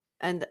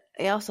And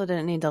he also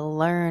didn't need to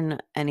learn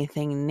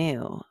anything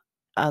new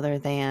other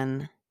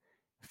than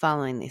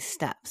following these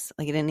steps.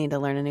 Like he didn't need to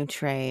learn a new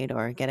trade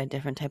or get a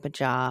different type of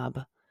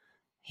job.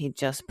 He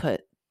just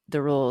put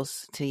the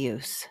rules to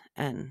use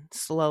and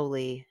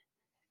slowly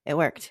it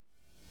worked.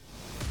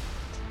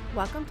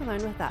 Welcome to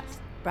Learn With Us,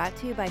 brought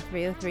to you by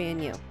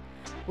 303andU.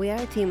 We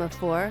are a team of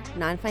 4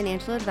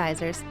 non-financial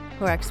advisors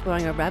who are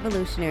exploring a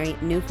revolutionary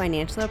new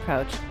financial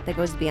approach that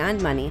goes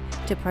beyond money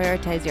to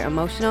prioritize your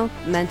emotional,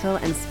 mental,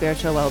 and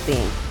spiritual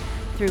well-being.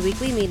 Through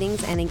weekly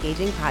meetings and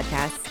engaging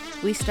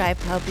podcasts, we strive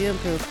to help you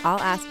improve all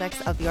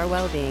aspects of your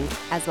well-being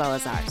as well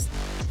as ours.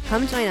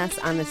 Come join us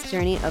on this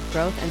journey of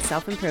growth and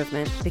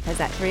self-improvement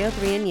because at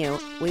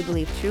 303andU, we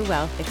believe true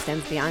wealth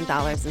extends beyond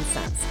dollars and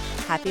cents.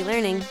 Happy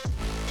learning!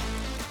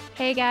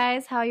 Hey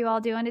guys, how are you all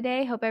doing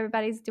today? Hope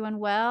everybody's doing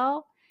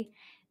well.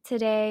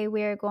 Today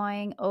we're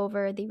going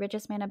over the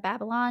Richest Man of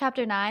Babylon,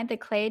 Chapter 9, The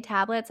Clay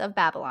Tablets of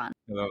Babylon.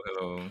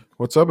 Hello.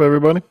 What's up,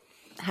 everybody?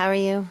 How are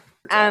you?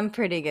 I'm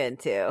pretty good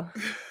too.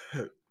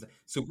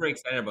 Super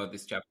excited about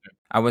this chapter.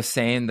 I was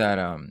saying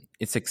that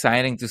it's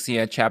exciting to see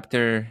a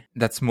chapter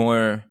that's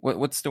more,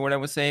 what's the word I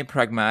would say,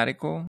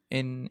 pragmatical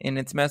in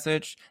its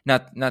message.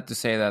 Not to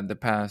say that the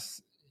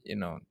past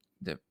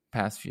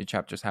few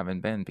chapters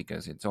haven't been,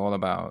 because it's all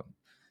about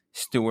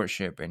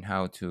stewardship and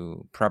how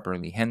to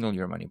properly handle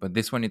your money. But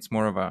this one, it's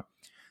more of a,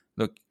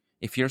 look,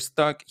 if you're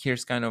stuck,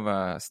 here's kind of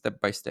a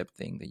step-by-step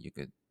thing that you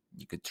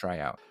could try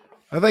out.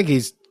 I think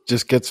he's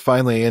just gets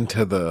finally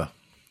into the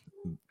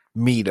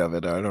meat of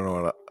it. I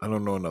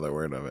don't know another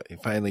word of it. He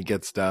finally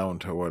gets down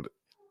to what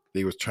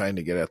he was trying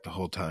to get at the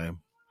whole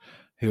time.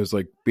 He was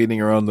like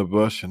beating around the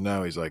bush, and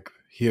now he's like,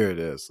 here it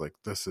is. Like,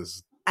 this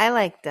is. I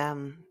liked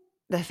the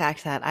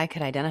fact that I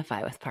could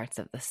identify with parts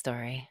of the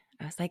story.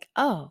 I was like,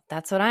 oh,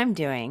 that's what I'm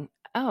doing.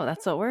 Oh,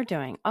 that's what we're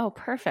doing. Oh,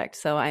 perfect.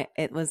 So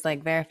it was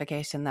like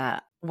verification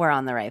that we're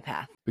on the right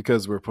path.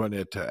 Because we're putting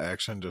it to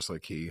action just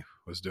like he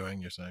was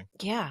doing, you're saying?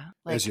 Yeah.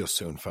 As you'll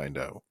soon find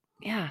out.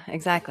 Yeah,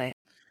 exactly.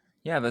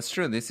 Yeah, that's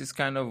true. This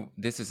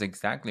is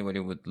exactly what it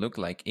would look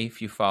like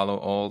if you follow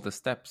all the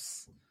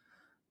steps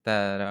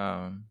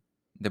that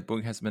the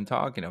book has been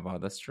talking about.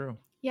 That's true.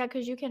 Yeah,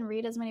 because you can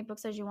read as many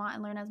books as you want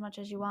and learn as much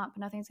as you want, but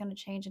nothing's going to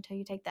change until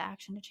you take the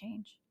action to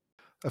change.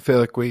 I feel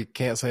like we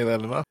can't say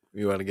that enough.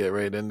 You want to get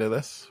right into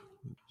this?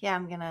 Yeah,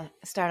 I'm going to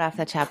start off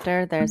the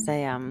chapter. There's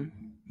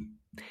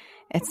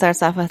it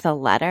starts off with a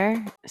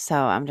letter, so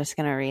I'm just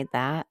going to read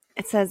that.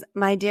 It says,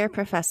 "My dear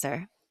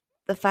professor,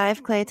 the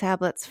 5 clay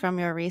tablets from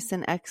your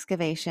recent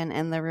excavation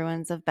in the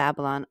ruins of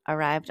Babylon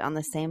arrived on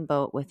the same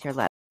boat with your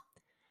letter.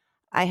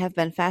 I have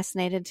been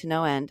fascinated to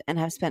no end and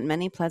have spent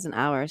many pleasant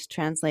hours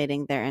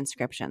translating their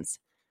inscriptions.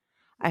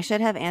 I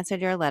should have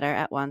answered your letter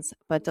at once,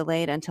 but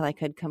delayed until I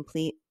could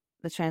complete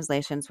the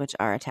translations which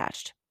are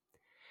attached.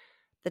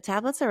 The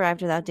tablets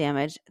arrived without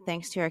damage,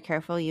 thanks to your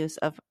careful use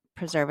of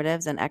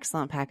preservatives and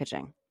excellent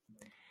packaging.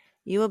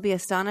 You will be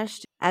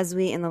astonished, as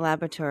we in the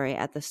laboratory,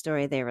 at the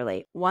story they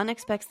relate. One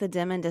expects the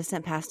dim and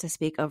distant past to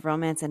speak of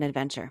romance and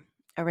adventure,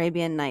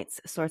 Arabian Nights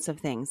sorts of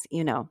things,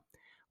 you know,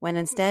 when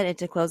instead it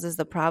discloses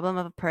the problem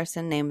of a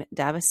person named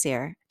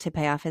Dabasir to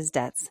pay off his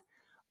debts.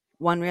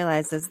 One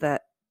realizes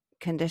that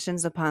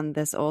conditions upon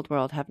this old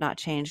world have not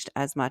changed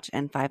as much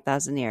in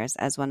 5,000 years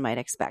as one might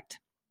expect.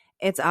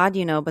 It's odd,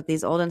 you know, but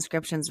these old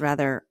inscriptions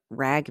rather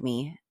rag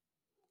me,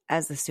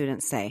 as the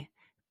students say.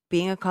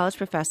 Being a college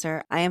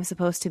professor, I am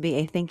supposed to be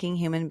a thinking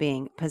human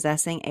being,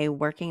 possessing a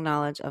working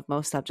knowledge of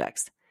most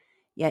subjects.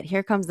 Yet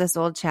here comes this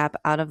old chap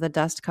out of the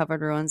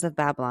dust-covered ruins of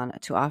Babylon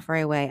to offer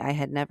a way I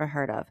had never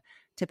heard of,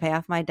 to pay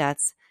off my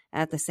debts,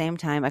 and at the same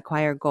time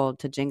acquire gold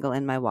to jingle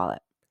in my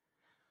wallet.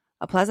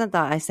 A pleasant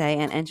thought, I say,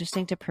 and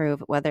interesting to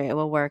prove whether it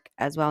will work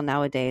as well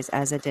nowadays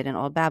as it did in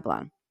old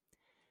Babylon.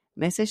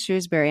 Mrs.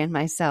 Shrewsbury and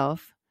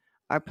myself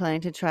are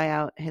planning to try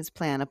out his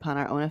plan upon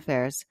our own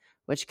affairs,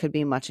 which could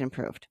be much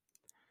improved.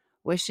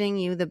 Wishing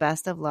you the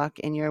best of luck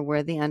in your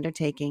worthy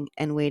undertaking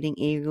and waiting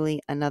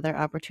eagerly another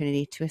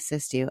opportunity to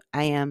assist you,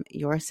 I am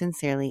yours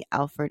sincerely,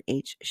 Alfred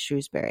H.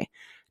 Shrewsbury,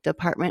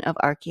 Department of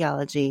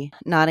Archaeology,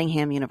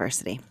 Nottingham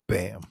University."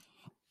 Bam.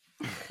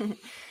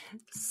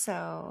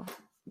 So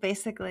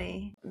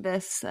basically,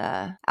 this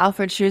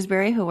Alfred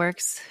Shrewsbury, who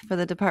works for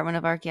the Department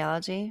of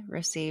Archaeology,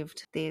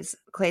 received these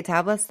clay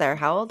tablets. They're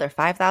how old? They're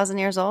 5,000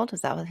 years old. Is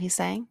that what he's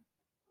saying?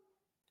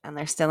 And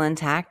they're still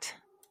intact.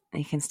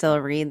 And you can still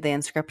read the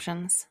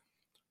inscriptions.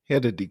 He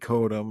had to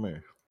decode them,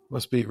 or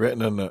must be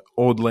written in the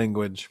old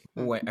language.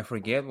 Wait, I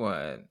forget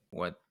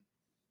what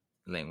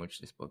language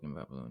they spoke in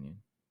Babylonian.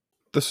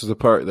 This is the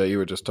part that you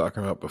were just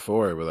talking about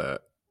before, where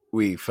that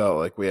we felt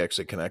like we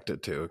actually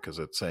connected to, because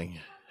it's saying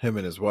him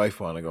and his wife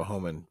want to go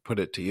home and put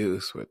it to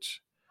use,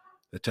 which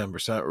the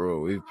 10%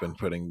 rule we've been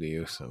putting to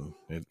use, and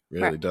it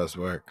really does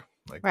work.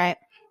 Like, right.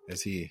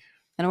 Is he?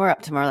 And we're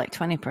up to more like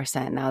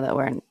 20% now that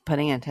we're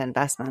putting into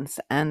investments,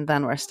 and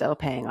then we're still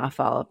paying off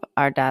all of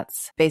our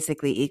debts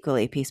basically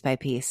equally, piece by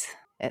piece.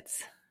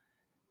 It's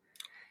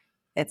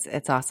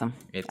awesome.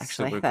 It's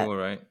actually super cool,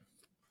 right?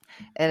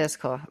 It is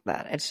cool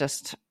that it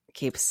just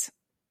keeps,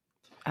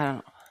 I don't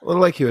know. Well,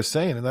 like he was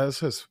saying, and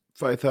that's his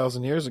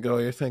 5,000 years ago,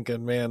 you're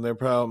thinking, man, their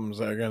problems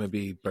are going to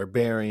be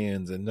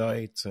barbarians and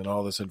knights and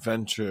all this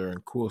adventure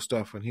and cool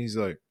stuff. And he's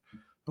like,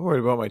 I'm worried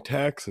about my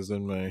taxes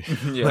and my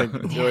Yeah.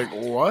 You're like,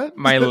 what?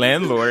 My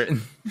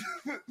landlord.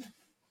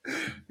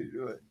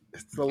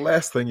 It's the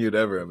last thing you'd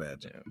ever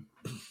imagine.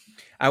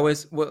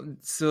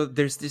 So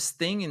there's this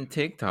thing in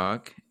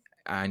TikTok,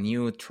 a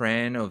new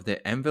trend of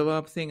the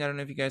envelope thing. I don't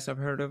know if you guys have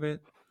heard of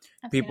it.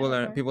 People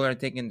are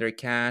taking their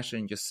cash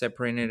and just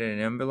separating it in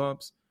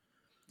envelopes,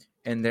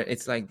 and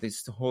it's like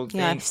this whole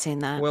thing. Yeah, I've seen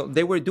that. Well,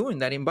 they were doing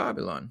that in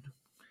Babylon.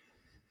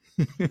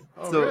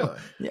 Oh, really?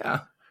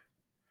 Yeah.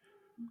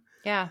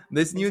 Yeah.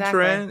 This new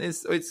trend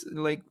it's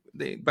like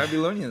the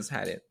Babylonians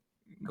had it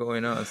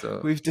going on.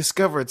 So we've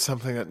discovered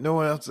something that no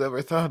one else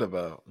ever thought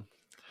about.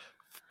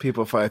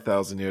 People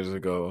 5,000 years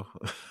ago.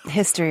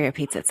 History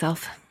repeats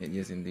itself. It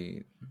is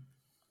indeed.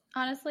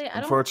 Honestly,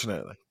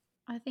 Unfortunately.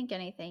 I think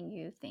anything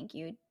you think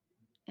you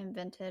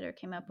invented or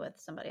came up with,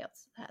 somebody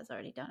else has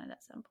already done it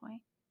at some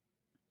point.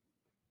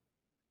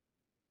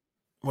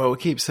 Well, we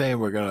keep saying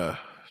we're going to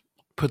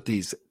put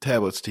these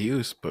tablets to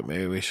use, but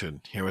maybe we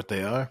should hear what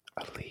they are.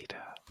 Alita.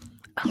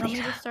 You want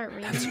me to start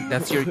reading?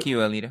 That's your cue,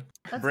 Alita.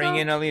 Bring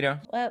in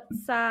Alita.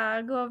 Let's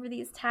go over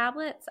these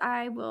tablets.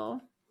 I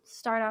will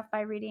start off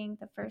by reading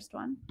the first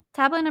one.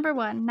 Tablet number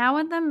 1. Now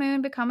when the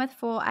moon becometh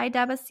full, I,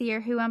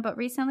 Dabasir, who am but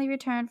recently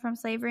returned from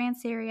slavery in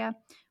Syria,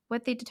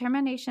 with the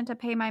determination to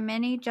pay my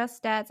many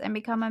just debts and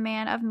become a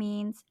man of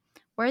means,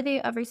 worthy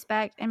of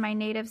respect in my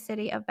native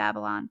city of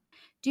Babylon,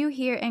 do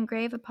here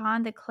engrave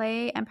upon the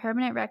clay and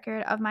permanent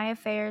record of my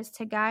affairs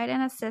to guide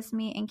and assist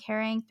me in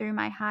carrying through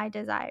my high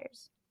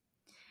desires.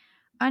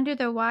 Under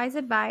the wise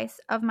advice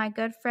of my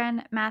good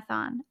friend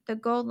Mathon, the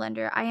gold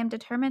lender, I am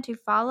determined to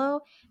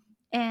follow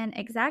an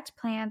exact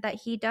plan that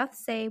he doth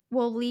say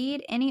will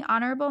lead any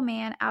honorable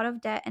man out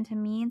of debt into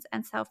means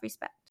and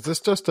self-respect. Is this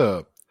just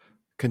a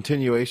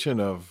continuation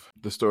of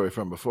the story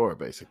from before,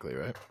 basically,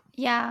 right?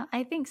 Yeah,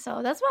 I think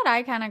so. That's what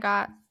I kind of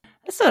got.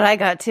 That's what I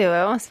got too.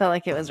 I almost felt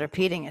like it was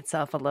repeating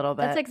itself a little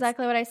bit. That's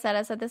exactly what I said.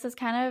 I said this is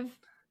kind of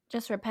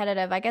just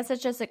repetitive. I guess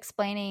it's just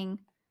explaining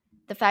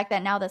the fact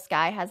that now this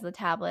guy has the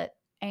tablet,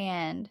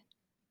 and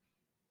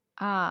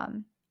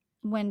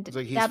when it's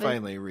like he's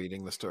finally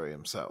reading the story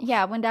himself.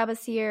 Yeah, when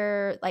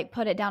Dabasir like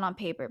put it down on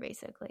paper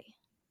basically,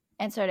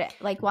 and started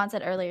like Juan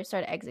said earlier,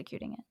 started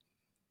executing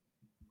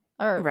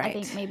it. Or right. I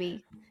think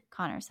maybe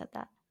Connor said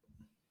that.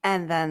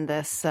 And then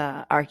this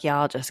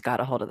archaeologist got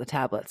a hold of the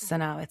tablets, so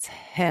now it's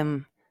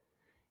him.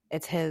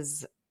 It's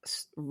his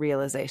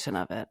realization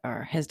of it,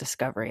 or his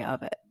discovery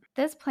of it.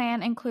 This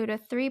plan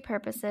includeth 3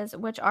 purposes,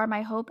 which are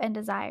my hope and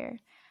desire.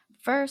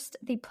 First,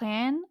 the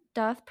plan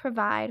doth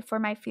provide for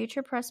my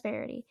future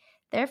prosperity.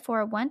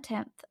 Therefore,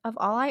 1/10 of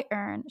all I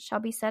earn shall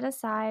be set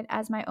aside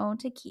as my own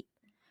to keep.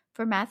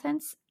 For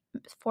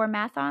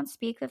Mathon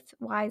speaketh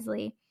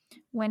wisely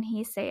when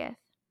he saith,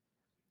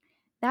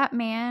 that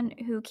man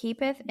who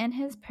keepeth in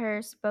his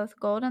purse both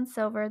gold and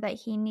silver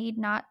that he need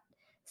not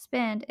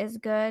spend is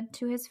good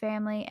to his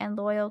family and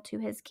loyal to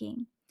his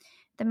king.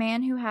 The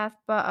man who hath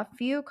but a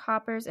few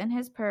coppers in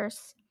his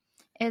purse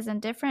is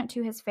indifferent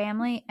to his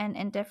family and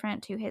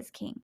indifferent to his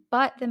king.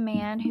 But the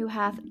man who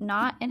hath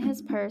not in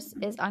his purse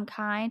is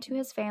unkind to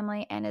his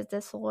family and is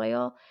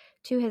disloyal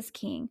to his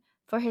king,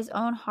 for his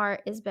own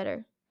heart is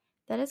bitter.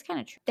 That is kind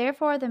of true.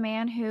 Therefore, the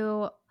man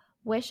who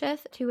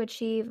wisheth to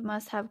achieve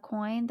must have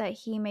coin that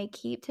he may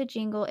keep to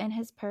jingle in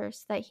his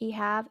purse, that he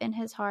have in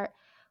his heart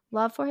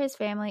love for his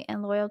family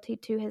and loyalty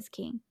to his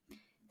king.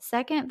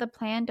 Second, the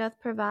plan doth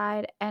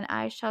provide, and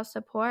I shall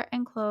support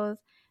and clothe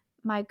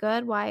my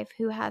good wife,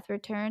 who hath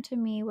returned to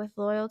me with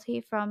loyalty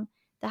from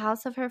the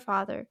house of her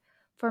father.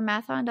 For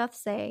Mathon doth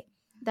say,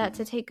 that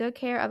to take good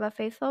care of a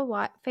faithful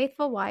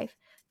wife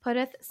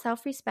putteth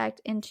self-respect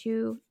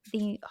into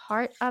the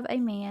heart of a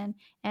man,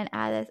 and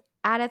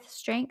addeth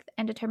strength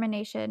and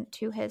determination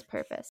to his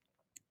purpose.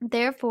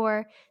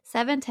 Therefore,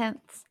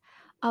 7/10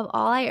 of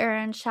all I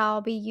earn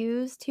shall be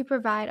used to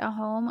provide a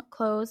home,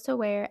 clothes to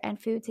wear,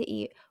 and food to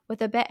eat,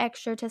 with a bit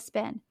extra to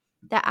spend,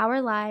 that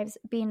our lives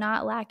be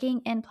not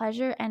lacking in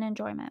pleasure and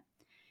enjoyment.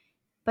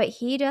 But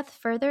he doth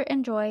further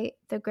enjoy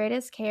the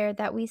greatest care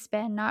that we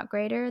spend not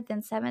greater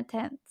than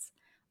 7/10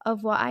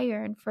 of what I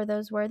earn for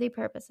those worthy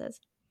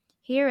purposes.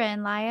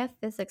 Herein lieth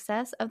the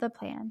success of the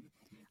plan.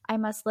 I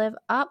must live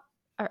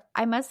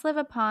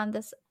upon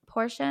this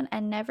portion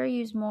and never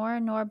use more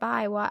nor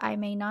buy what I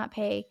may not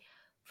pay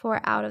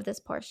for out of this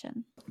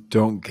portion.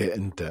 Don't get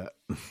in debt.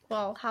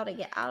 Well, how to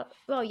get out?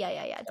 Well,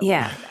 yeah.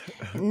 Yeah.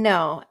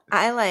 No,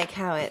 I like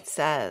how it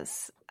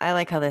says, I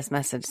like how this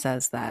message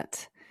says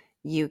that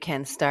you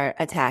can start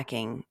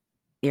attacking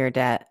your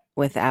debt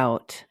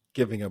without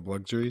giving up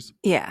luxuries.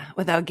 Yeah,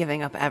 without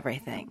giving up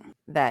everything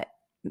that,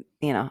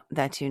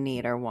 that you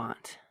need or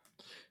want.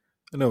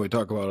 I know we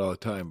talk about it all the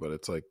time, but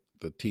it's like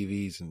the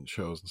TVs and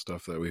shows and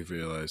stuff that we've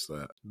realized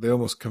that they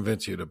almost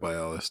convince you to buy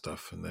all this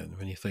stuff. And then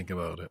when you think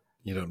about it,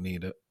 you don't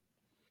need it.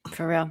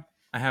 For real.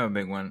 I have a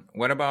big one.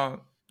 What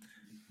about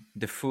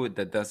the food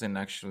that doesn't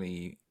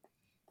actually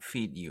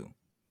feed you?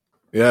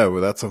 Yeah,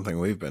 well, that's something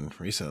we've been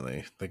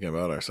recently thinking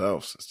about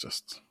ourselves. It's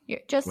just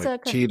Just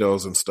like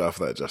Cheetos and stuff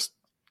that just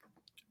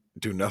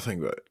do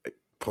nothing but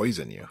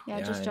poison you.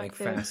 yeah, just junk like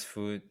food. fast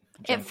food.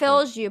 It junk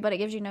fills you, but it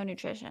gives you no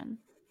nutrition.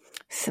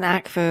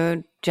 Snack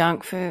food,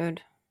 junk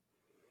food.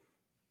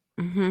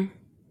 Mm-hmm.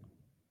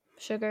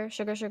 Sugar.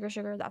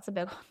 That's a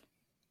big one.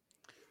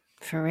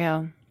 For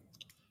real.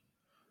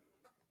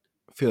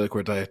 I feel like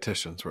we're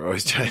dietitians. We're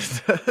always trying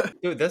to.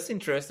 Dude, that's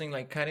interesting.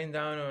 Like cutting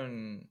down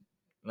on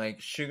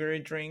like sugary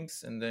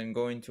drinks and then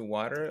going to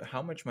water.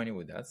 How much money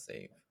would that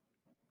save?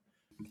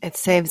 It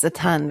saves a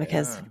ton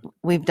because Yeah.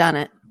 we've done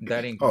it.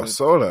 That Oh, includes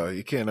soda.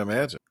 You can't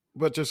imagine.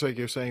 But just like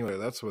you're saying, like,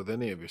 that's with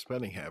any of your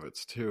spending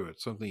habits, too.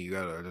 It's something you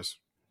got to just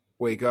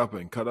wake up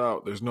and cut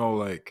out. There's no,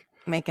 like,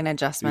 Make an you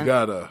adjustment.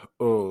 got to,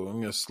 I'm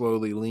going to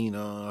slowly lean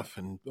off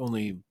and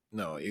only,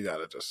 no, you got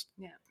to just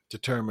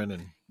determine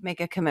and Make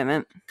a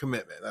commitment.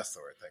 commitment. That's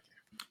the word. Thank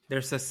you.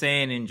 There's a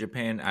saying in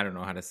Japan, I don't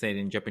know how to say it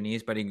in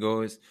Japanese, but it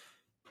goes,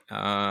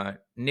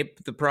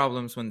 nip the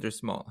problems when they're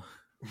small.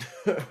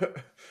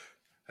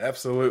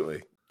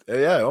 Absolutely.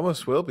 Yeah, it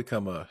almost will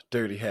become a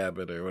dirty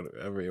habit or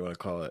whatever you want to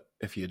call it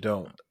if you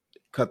don't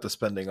cut the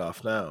spending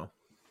off now.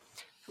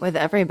 With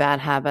every bad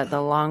habit,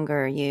 the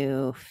longer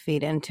you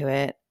feed into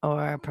it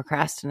or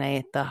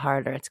procrastinate, the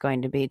harder it's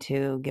going to be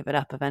to give it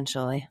up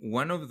eventually.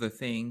 One of the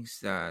things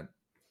that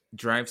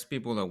drives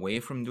people away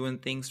from doing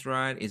things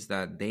right is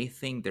that they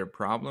think their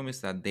problem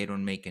is that they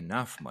don't make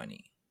enough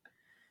money.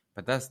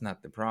 But that's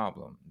not the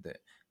problem.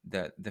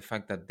 The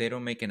fact that they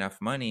don't make enough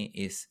money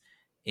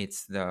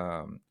it's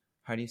the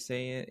how do you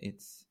say it?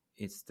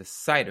 It's the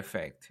side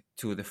effect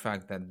to the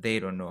fact that they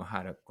don't know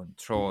how to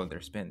control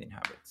their spending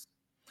habits.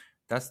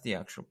 That's the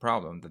actual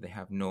problem, that they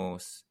have no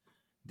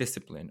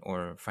discipline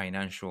or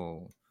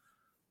financial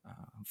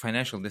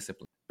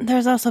discipline.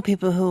 There's also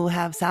people who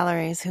have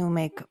salaries who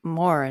make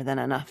more than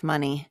enough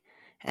money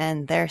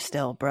and they're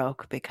still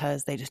broke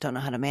because they just don't know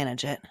how to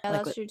manage it. Yeah,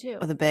 like that's true too.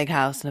 With a big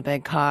house and a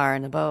big car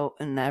and a boat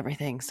and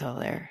everything. So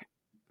they're,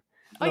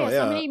 Oh, yeah, so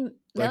yeah, many like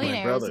my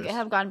millionaires brothers.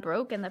 have gone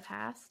broke in the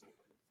past.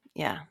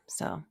 yeah.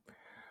 So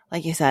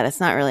like you said, it's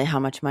not really how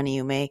much money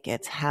you make.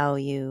 It's how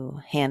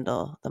you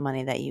handle the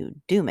money that you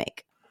do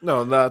make.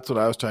 No, that's what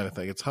I was trying to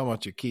think. It's how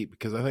much you keep,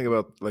 because I think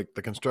about like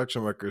the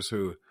construction workers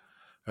who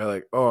are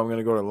like, oh, I'm going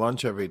to go to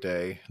lunch every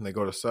day, and they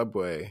go to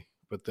Subway,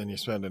 but then you're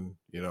spending,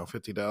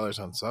 $50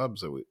 on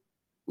subs a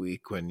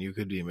week when you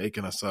could be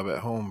making a sub at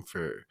home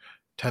for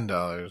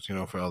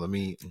 $10, for all the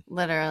meat.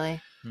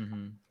 Literally.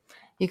 Mm-hmm.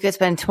 You could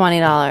spend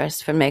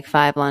 $20 to make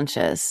 5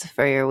 lunches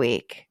for your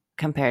week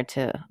compared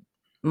to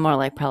more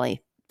like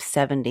probably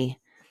 70,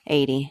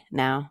 80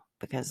 now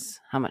because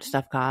how much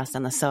stuff costs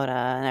and the soda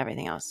and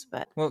everything else.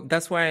 But Well,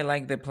 that's why I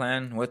like the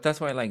plan. Well, that's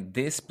why I like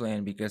this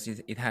plan, because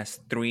it has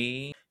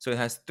three. So it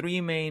has three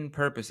main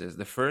purposes.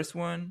 The first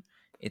one,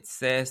 it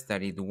says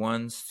that it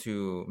wants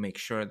to make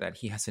sure that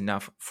he has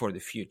enough for the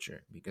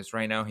future, because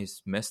right now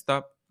he's messed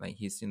up, like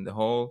he's in the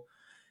hole.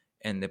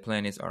 And the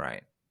plan is, all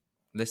right,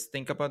 let's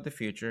think about the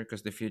future,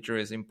 because the future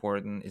is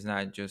important. It's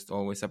not just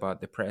always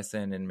about the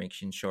present and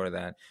making sure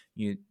that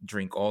you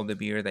drink all the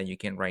beer that you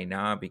can right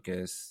now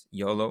because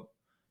YOLO.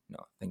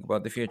 No, think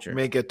about the future.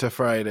 Make it to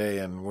Friday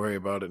and worry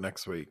about it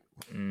next week.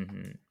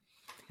 Mm-hmm.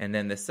 And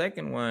then the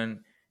second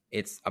one,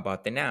 it's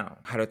about the now,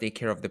 how to take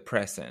care of the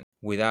present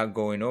without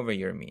going over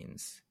your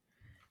means.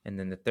 And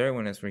then the third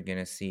one, as we're going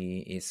to see,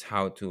 is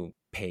how to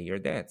pay your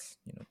debts.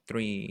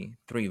 Three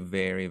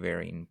very,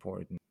 very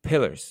important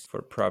pillars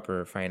for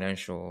proper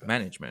financial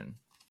management.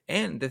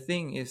 And the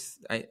thing is,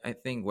 I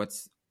think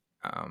what's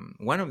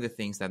one of the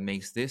things that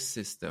makes this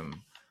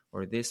system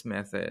or this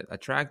method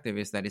attractive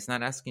is that it's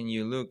not asking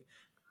you, look,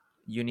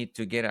 you need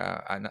to get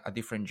a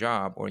different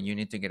job, or you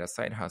need to get a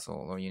side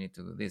hustle, or you need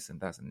to do this and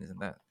that and this and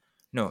that.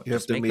 No, you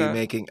have to be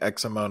making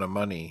X amount of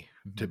money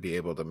to be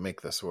able to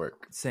make this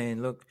work.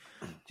 Saying, look,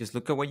 just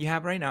look at what you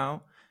have right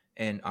now,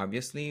 and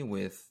obviously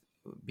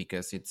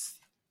because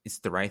it's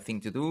the right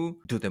thing to do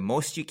the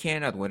most you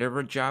can at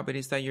whatever job it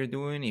is that you're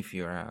doing. If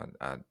you're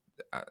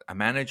a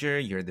manager,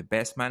 you're the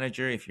best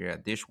manager. If you're a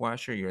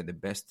dishwasher, you're the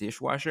best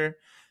dishwasher.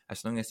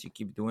 As long as you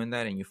keep doing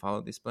that and you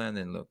follow this plan,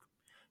 then look,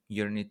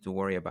 you don't need to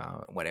worry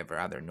about whatever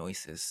other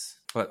noises.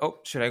 But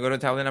should I go to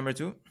tablet number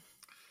 2?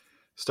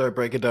 Start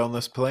breaking down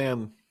this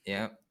plan.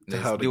 Yeah, to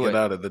how to get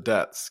out of the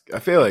debts. I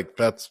feel like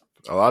that's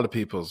a lot of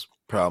people's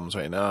problems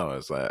right now,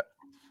 is that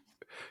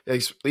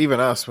even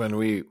us, when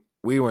we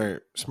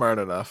weren't smart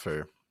enough,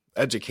 or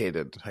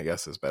educated, I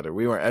guess is better.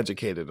 We weren't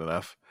educated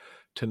enough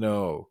to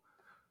know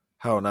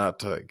how not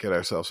to get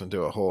ourselves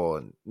into a hole.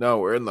 And no,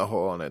 we're in the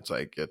hole, and it's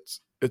like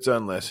it's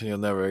endless and you'll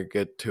never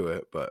get to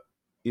it. But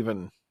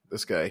even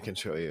this guy can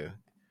show you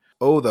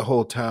the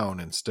whole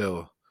town and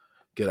still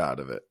get out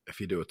of it if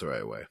you do it the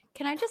right way.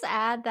 Can I just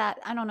add that,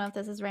 I don't know if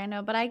this is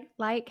random, but I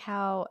like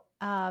how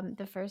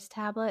the first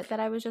tablet that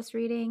I was just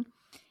reading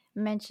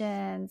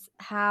mentions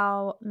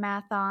how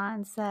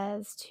Mathon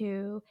says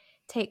to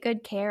take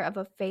good care of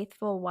a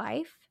faithful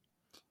wife,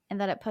 and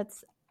that it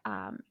puts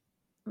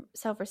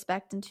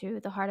self-respect into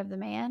the heart of the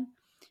man,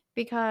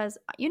 because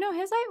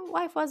his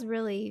wife was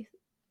really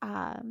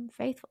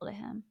faithful to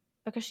him,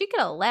 because she could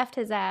have left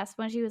his ass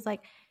when she was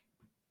like,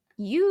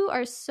 you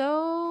are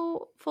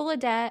so full of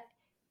debt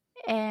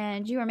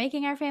and you are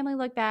making our family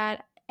look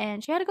bad.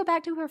 And she had to go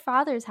back to her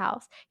father's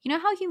house. You know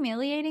how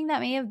humiliating that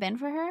may have been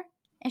for her?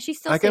 And she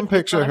still I stayed can faithful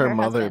picture to her her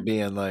mother husband.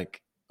 being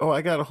like, "Oh,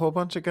 I got a whole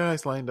bunch of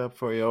guys lined up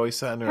for you." Always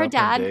setting her Her up on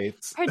dad,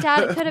 dates. her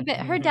dad could have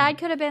been. Her dad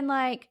could have been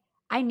like,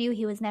 "I knew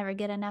he was never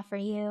good enough for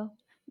you."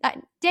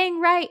 Dang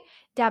right,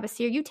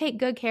 Dabasir, you take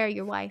good care of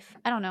your wife.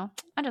 I don't know.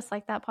 I just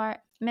like that part.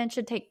 Men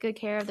should take good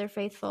care of their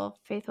faithful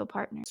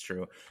partners. It's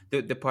true.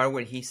 The part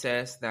where he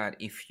says that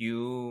if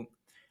you,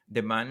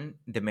 the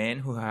man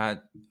who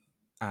had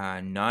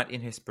not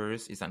in his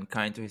purse is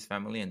unkind to his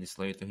family and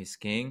disloyal to his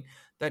king.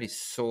 That is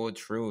so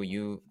true.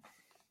 You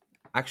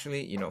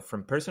actually,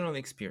 from personal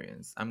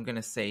experience, I'm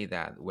gonna say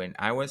that when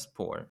I was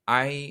poor,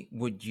 I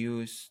would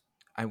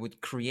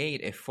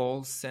create a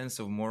false sense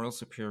of moral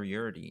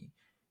superiority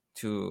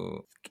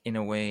to, in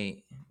a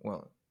way,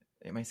 well,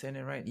 am I saying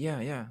it right?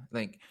 Yeah.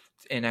 Like,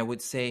 and I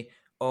would say,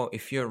 oh,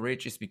 if you're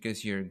rich, it's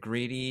because you're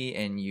greedy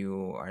and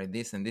you are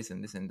this and this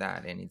and this and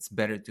that, and it's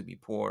better to be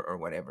poor or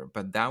whatever.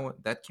 But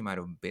that came out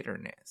of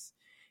bitterness.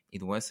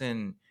 It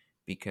wasn't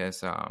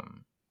because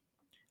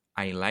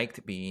I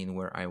liked being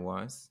where I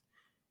was.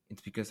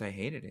 It's because I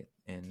hated it.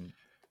 And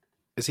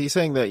is he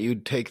saying that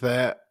you'd take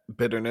that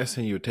bitterness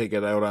and you would take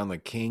it out on the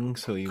king,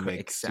 so you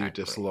make you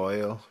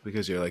disloyal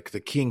because you're like, the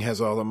king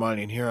has all the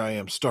money and here I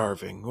am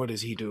starving. What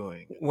is he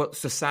doing? Well,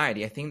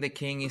 society. I think the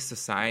king is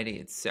society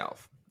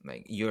itself.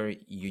 Like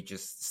you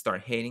just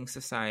start hating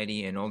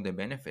society and all the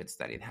benefits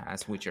that it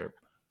has, which are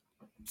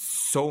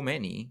so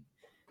many.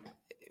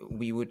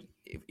 We would,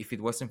 if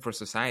it wasn't for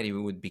society,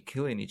 we would be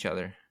killing each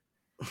other.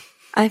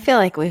 I feel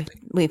like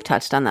we've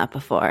touched on that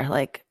before.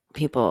 Like,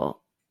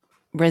 people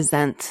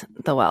resent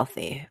the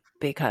wealthy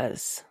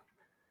because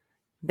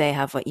they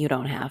have what you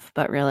don't have,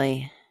 but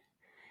really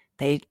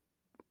they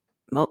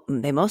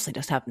mostly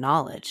just have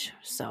knowledge.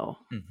 So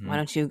why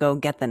don't you go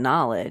get the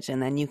knowledge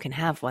and then you can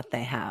have what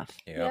they have?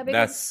 Yeah,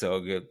 that's so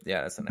good.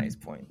 Yeah, that's a nice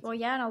point. Well,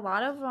 yeah, and a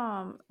lot of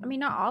them, I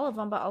mean, not all of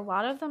them, but a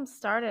lot of them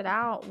started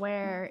out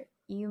where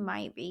you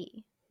might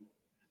be.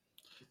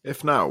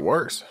 If not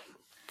worse.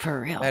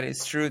 For real. That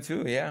is true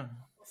too, yeah.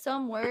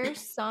 Some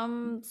worse,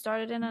 some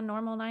started in a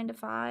normal 9 to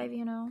 5,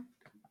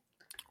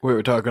 We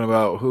were talking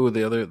about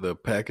the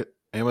packet,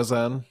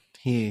 Amazon.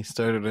 He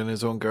started in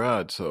his own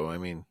garage. So, I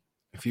mean,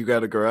 if you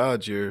got a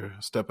garage, you're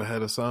a step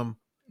ahead of some.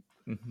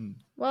 Mm-hmm.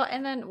 Well,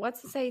 and then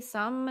what's to say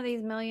some of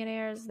these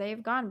millionaires,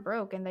 they've gone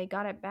broke and they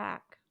got it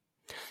back.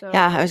 So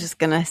yeah, I was just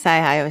going to say,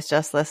 I was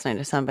just listening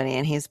to somebody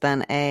and he's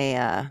been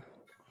a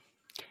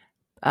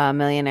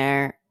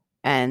millionaire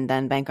and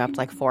then bankrupt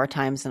like 4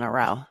 times in a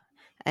row.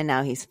 And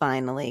now he's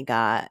finally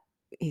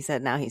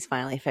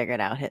figured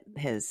out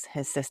his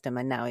system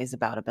and now he's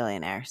about a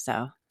billionaire.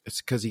 So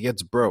it's because he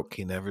gets broke.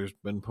 He never's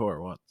been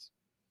poor once.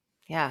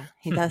 Yeah,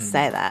 he does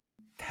say that.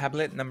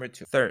 Tablet number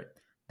 2. Third,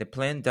 the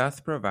plan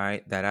doth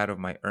provide that out of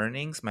my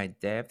earnings my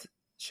debt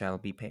shall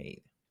be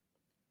paid.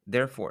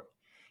 Therefore,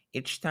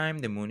 each time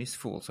the moon is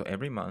full, so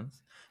every month,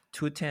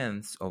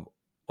 2/10 of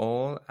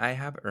all I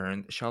have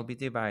earned shall be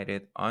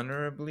divided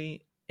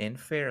honorably and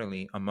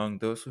fairly among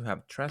those who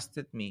have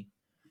trusted me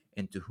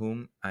and to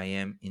whom I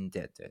am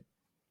indebted.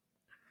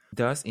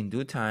 Thus, in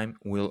due time,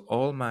 will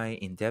all my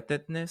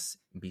indebtedness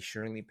be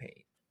surely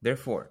paid.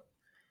 Therefore,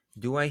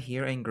 do I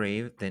here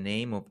engrave the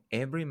name of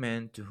every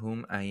man to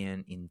whom I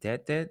am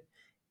indebted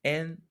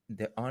and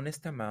the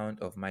honest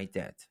amount of my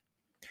debt.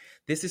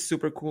 This is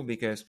super cool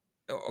because,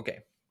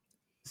 okay,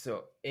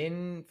 so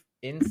in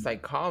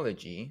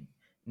psychology,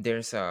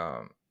 there's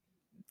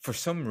for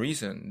some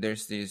reason,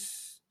 there's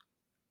this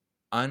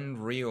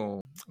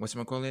unreal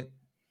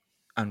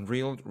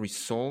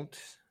result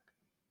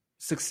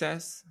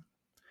success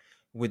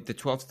with the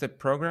 12-step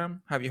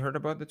program. Have you heard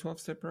about the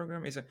 12-step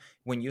program? Is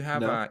when you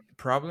have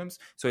problems.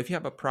 So if you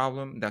have a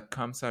problem that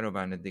comes out of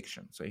an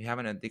addiction, so you have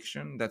an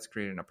addiction that's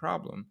creating a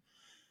problem,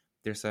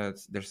 there's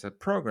a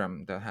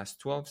program that has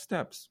 12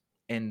 steps,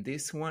 and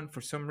this one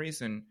for some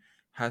reason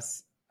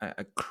has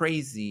a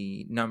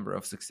crazy number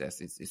of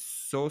successes. It's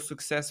so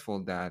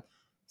successful that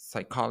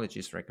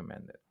psychologists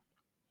recommend it.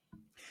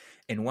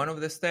 And one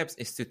of the steps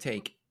is to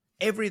take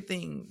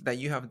everything that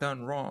you have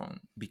done wrong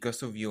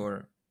because of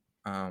your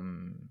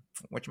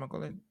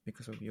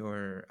because of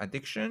your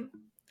addiction,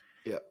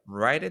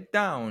 write it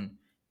down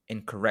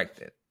and correct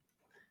it.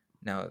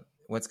 Now,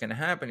 what's going to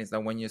happen is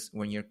that when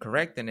you're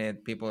correcting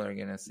it, people are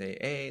going to say,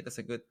 hey, that's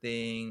a good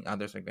thing.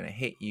 Others are going to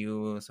hate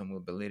you. Some will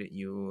belittle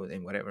you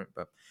and whatever.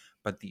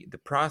 But the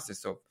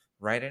process of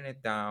writing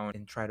it down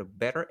and try to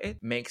better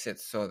it makes it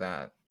so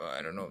that,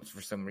 I don't know,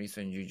 for some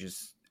reason you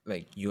just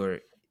like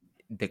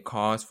the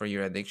cause for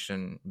your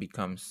addiction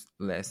becomes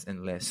less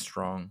and less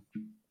strong.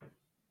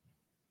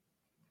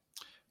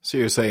 So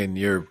you're saying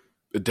your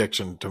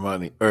addiction to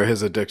money, or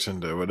his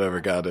addiction to whatever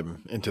got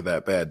him into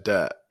that bad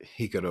debt,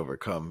 he could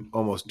overcome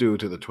almost due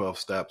to the 12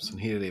 steps, and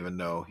he didn't even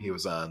know he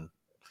was on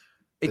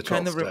The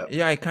 12th step.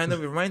 It kind of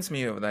reminds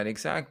me of that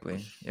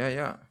exactly.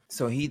 Yeah.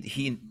 So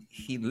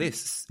he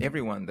lists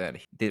everyone that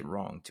he did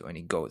wrong to, and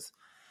he goes.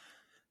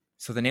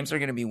 So the names are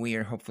gonna be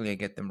weird. Hopefully, I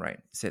get them right.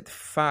 It said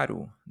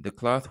Faru, the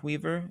cloth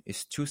weaver,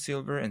 is 2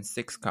 silver and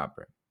 6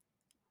 copper.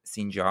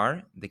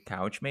 Sinjar, the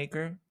couch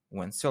maker,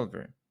 1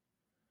 silver.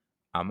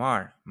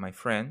 Amar, my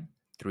friend,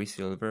 3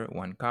 silver,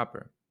 1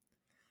 copper.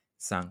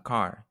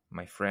 Sankar,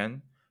 my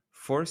friend,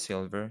 4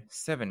 silver,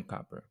 7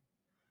 copper.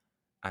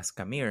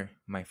 Askamir,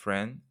 my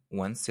friend,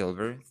 1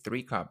 silver,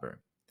 3 copper.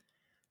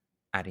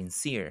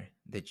 Arinsir,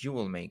 the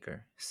jewel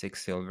maker,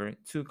 6 silver,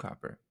 2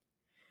 copper.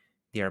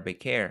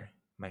 Diarbekir,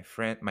 my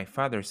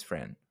father's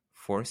friend,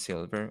 4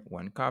 silver,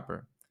 1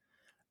 copper.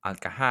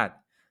 Al-Kahad,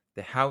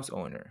 the house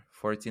owner,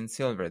 14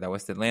 silver. That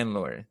was the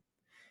landlord.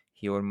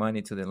 He owed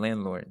money to the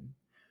landlord.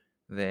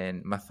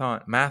 Then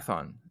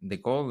Mathon, the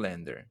gold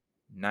lender,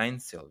 9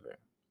 silver.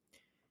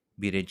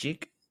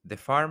 Birejik, the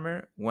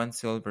farmer, 1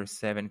 silver,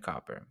 7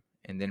 copper.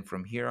 And then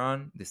from here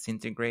on,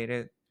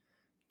 disintegrated,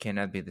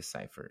 cannot be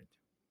deciphered.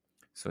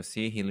 So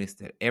see, he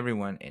listed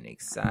everyone and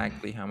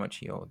exactly how much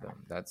he owed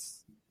them.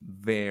 That's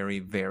very,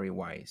 very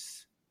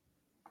wise.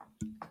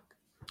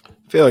 I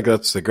feel like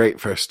that's the great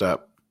first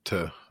step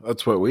to,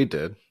 that's what we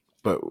did.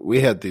 But we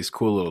had these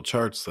cool little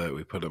charts that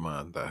we put them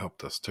on that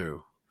helped us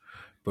too.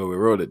 But we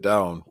wrote it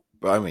down.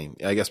 But I mean,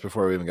 I guess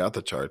before we even got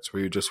the charts,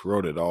 we just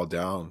wrote it all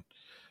down,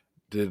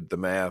 did the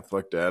math,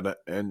 looked at it,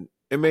 and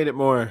it made it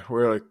more,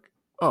 we're like,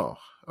 oh,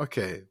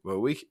 okay, well,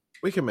 we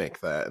can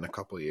make that in a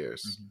couple of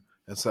years.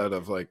 Instead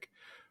of like,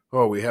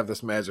 oh, we have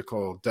this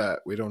magical debt,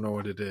 we don't know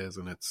what it is,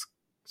 and it's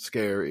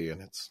scary,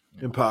 and it's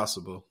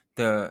impossible.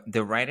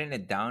 The writing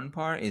it down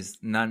part is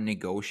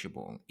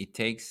non-negotiable. It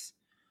takes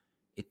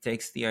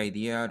the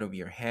idea out of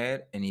your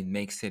head and it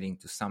makes it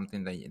into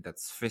something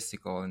that's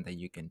physical and that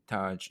you can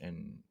touch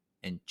and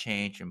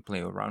change and play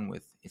around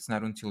with. It's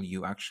not until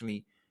you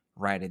actually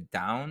write it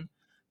down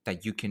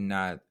that you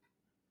cannot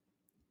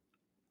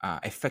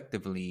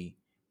effectively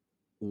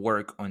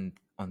work on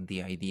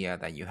the idea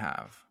that you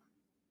have.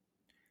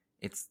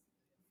 It's,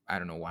 I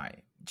don't know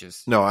why.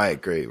 Just no, I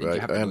agree. you Right?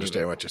 have to I believe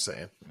understand it. what you're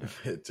saying.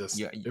 It just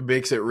Yeah. it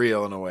makes it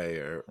real in a way.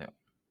 Or Yeah.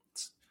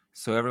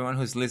 So everyone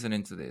who's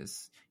listening to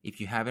this,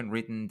 if you haven't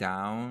written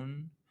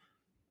down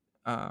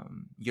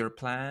your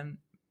plan,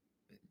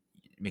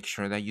 make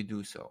sure that you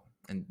do so.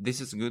 And this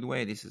is a good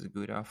way. This is a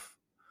good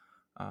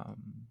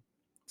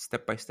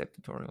step-by-step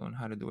tutorial on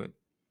how to do it.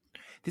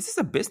 This is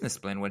a business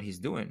plan, what he's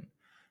doing.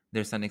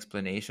 There's an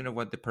explanation of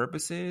what the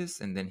purpose is,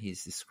 and then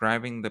he's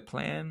describing the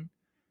plan,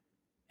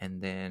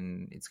 and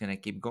then it's going to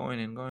keep going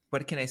and going.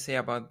 What can I say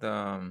about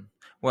the...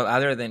 Well,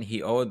 other than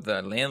he owed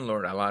the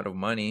landlord a lot of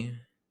money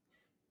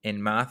in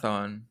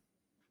Mathon.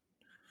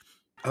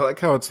 I like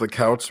how it's the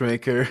couch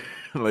maker.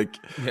 Like,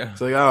 Yeah.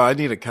 it's like, oh, I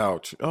need a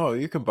couch. Oh,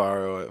 you can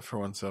borrow it for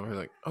 1 silver.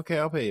 Like, okay,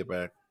 I'll pay you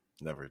back.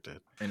 Never did.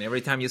 And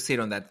every time you sit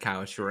on that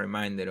couch, you're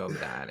reminded of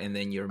that. And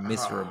then you're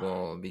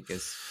miserable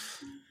because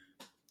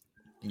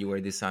you were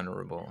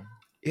dishonorable.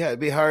 Yeah, it'd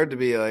be hard to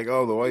be like,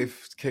 oh, the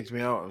wife kicked me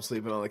out. I'm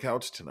sleeping on the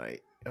couch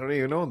tonight. I don't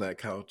even own that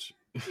couch.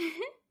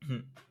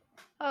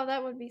 Oh,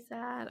 that would be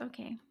sad.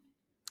 Okay.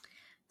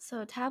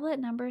 So, tablet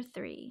number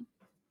 3.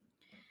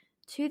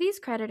 To these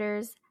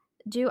creditors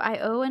do I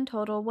owe in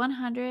total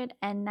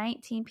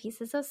 119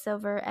 pieces of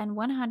silver and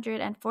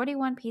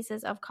 141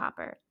 pieces of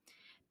copper.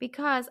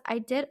 Because I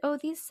did owe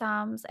these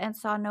sums and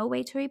saw no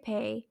way to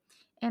repay,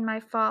 in my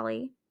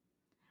folly,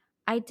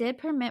 I did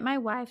permit my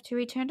wife to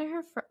return to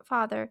her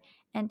father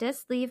and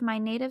disleave my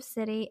native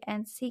city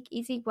and seek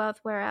easy wealth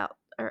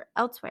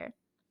elsewhere,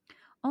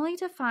 only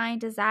to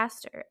find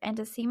disaster and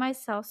to see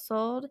myself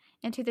sold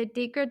into the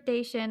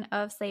degradation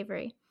of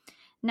slavery.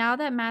 Now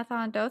that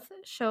Mathon doth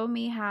show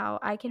me how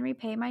I can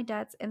repay my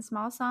debts in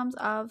small sums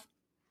of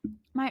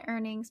my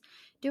earnings,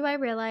 do I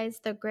realize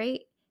the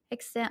great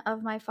extent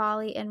of my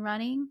folly in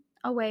running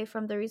away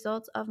from the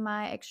results of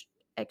my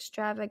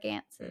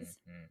extravagances.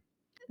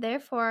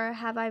 Therefore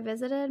have I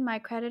visited my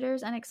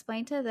creditors and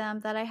explained to them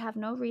that I have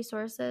no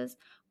resources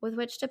with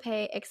which to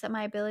pay except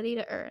my ability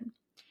to earn,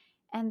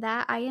 and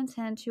that I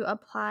intend to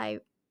apply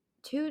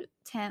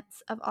 2/10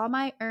 of all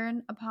my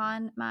earn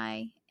upon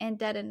my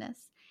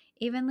indebtedness,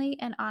 evenly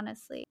and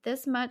honestly.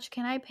 This much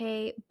can I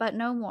pay, but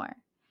no more.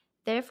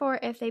 Therefore,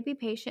 if they be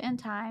patient in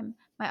time,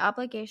 my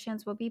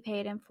obligations will be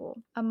paid in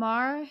full.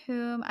 Amar,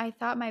 whom I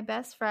thought my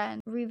best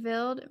friend,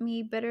 reviled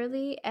me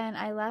bitterly, and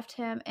I left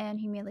him in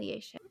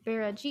humiliation.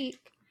 Birajik,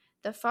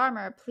 the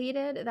farmer,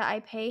 pleaded that I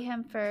pay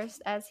him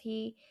first, as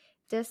he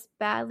does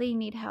badly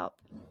need help.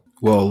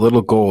 Well, a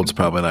little gold's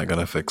probably not going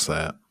to fix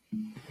that.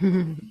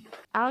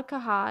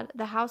 Al-Kahad,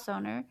 the house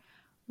owner,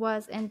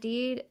 was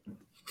indeed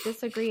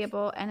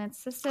disagreeable and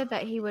insisted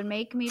that he would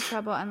make me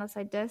trouble unless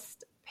I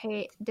didst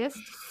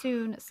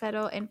soon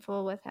settle in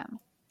full with him.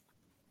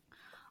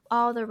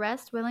 All the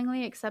rest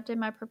willingly accepted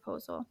my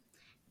proposal.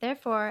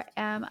 Therefore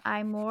am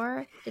I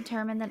more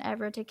determined than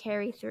ever to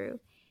carry through,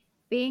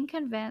 being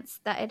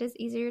convinced that it is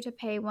easier to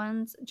pay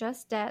one's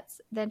just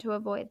debts than to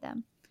avoid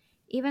them,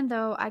 even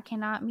though I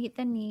cannot meet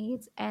the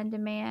needs and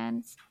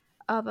demands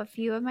of a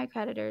few of my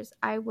creditors,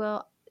 I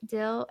will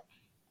deal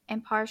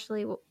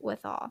impartially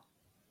with all.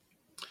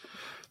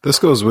 This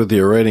goes with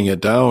your writing it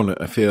down.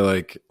 I feel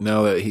like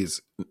now that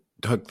he's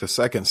took the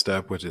second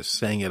step, which is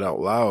saying it out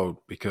loud,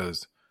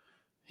 because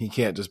he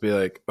can't just be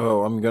like,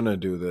 oh, I'm going to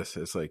do this.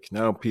 It's like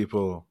now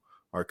people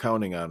are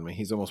counting on me.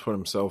 He's almost put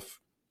himself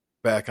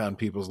back on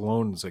people's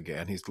loans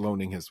again. He's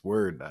loaning his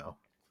word now.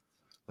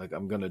 Like,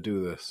 I'm going to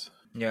do this.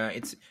 Yeah,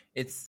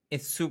 it's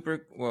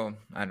super, well,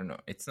 I don't know.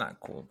 It's not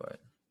cool, but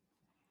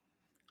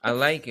I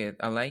like it.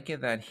 I like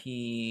it that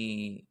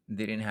he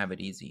didn't have it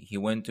easy. He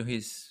went to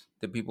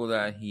the people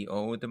that he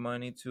owed the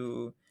money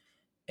to,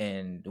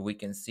 and we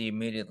can see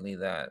immediately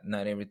that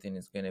not everything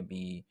is going to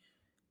be,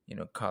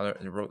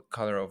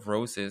 color of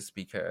roses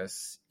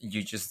because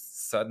you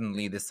just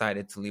suddenly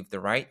decided to live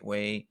the right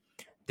way.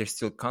 There's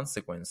still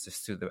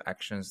consequences to the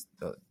actions,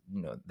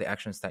 the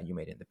actions that you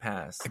made in the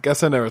past. I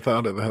guess I never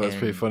thought of that. That's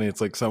pretty funny.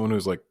 It's like someone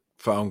who's like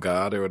found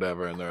God or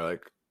whatever, and they're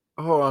like,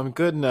 oh, I'm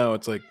good now.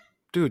 It's like,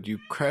 dude, you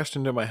crashed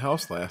into my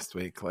house last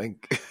week.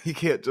 Like, you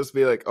can't just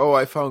be like, oh,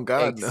 I found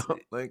God now.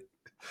 Like,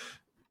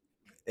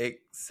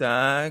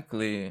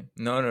 exactly.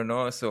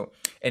 No. So,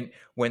 and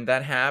when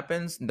that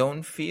happens,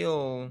 don't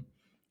feel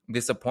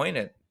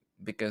disappointed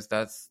because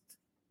that's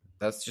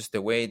just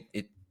the way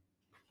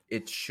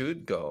it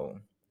should go.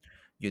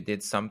 You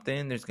did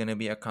something, there's going to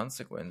be a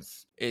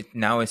consequence.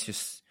 It's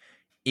just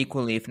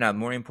equally, if not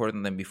more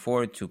important than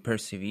before, to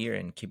persevere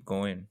and keep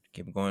going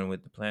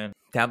with the plan.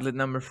 Tablet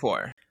number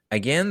 4.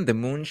 Again, the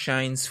moon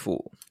shines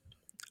full.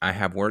 I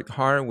have worked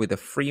hard with a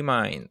free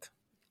mind.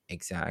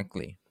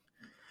 Exactly.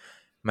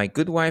 My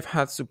good wife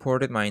had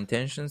supported my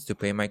intentions to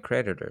pay my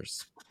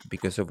creditors.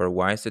 Because of her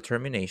wise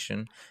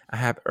determination, I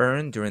have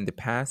earned during the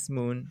past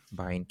moon,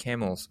 buying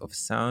camels of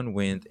sound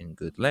wind and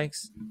good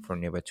legs for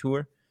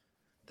Nebatur,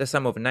 the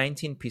sum of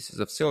 19 pieces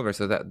of silver,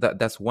 so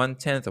that's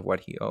 1/10 of what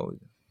he owed.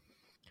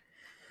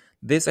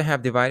 This I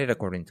have divided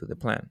according to the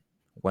plan.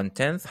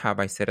 1/10 have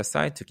I set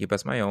aside to keep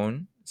as my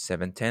own.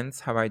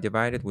 7/10 have I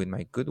divided with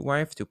my good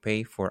wife to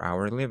pay for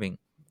our living.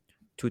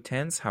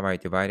 2/10 have I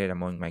divided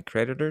among my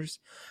creditors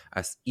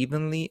as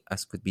evenly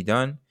as could be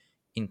done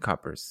in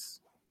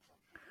coppers.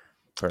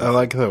 Perfect. I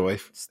like the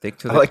wife. Stick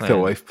to the plan. I like the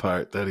wife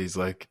part that he's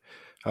like,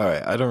 all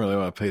right, I don't really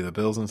want to pay the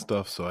bills and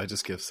stuff, so I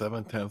just give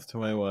 7/10 to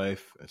my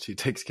wife, and she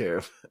takes care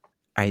of it.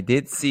 I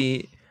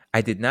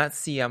did not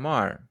see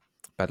Amar,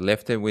 but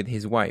left it with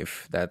his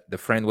wife. That the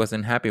friend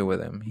wasn't happy with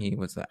him. He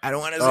was like, I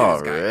don't want to see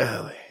this guy.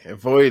 Oh, really?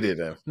 Avoided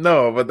him.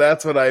 No, but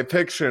that's what I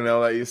picture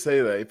now that you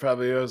say that. He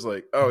probably was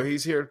like, oh,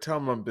 he's here. Tell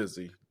him I'm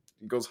busy.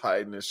 He goes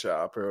hide in his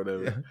shop or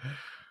whatever. Yeah.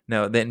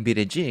 Now, then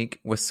Birejik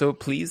was so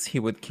pleased he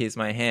would kiss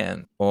my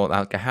hand. Old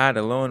Al-Kahad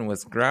alone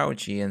was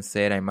grouchy and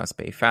said I must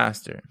pay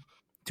faster.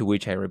 To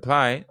which I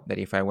replied that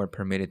if I were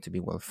permitted to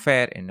be well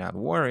fed and not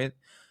worried,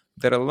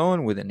 that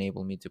alone would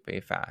enable me to pay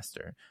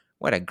faster.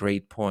 What a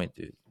great point,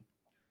 dude.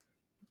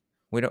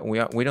 We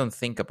don't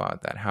think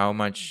about that, how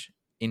much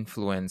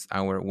influence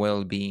our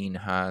well-being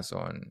has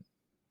on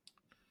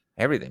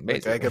everything,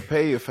 basically. Like, I could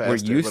pay you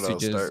faster, but I'll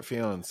start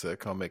feeling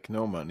sick. I'll make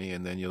no money,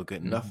 and then you'll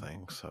get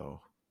nothing,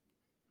 so...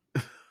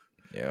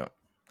 Yeah.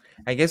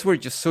 I guess we're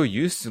just so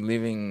used to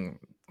living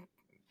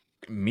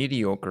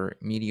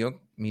mediocrely.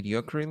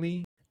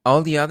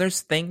 All the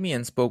others thanked me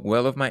and spoke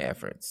well of my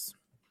efforts.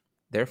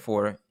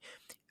 Therefore,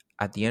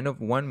 at the end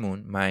of one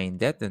moon, my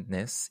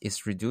indebtedness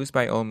is reduced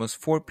by almost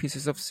 4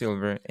 pieces of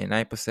silver, and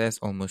I possess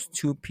almost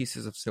 2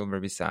 pieces of silver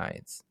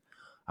besides,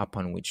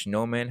 upon which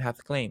no man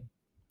hath claim.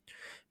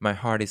 My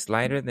heart is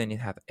lighter than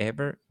it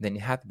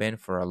hath been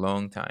for a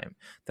long time.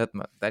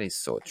 That is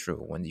so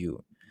true.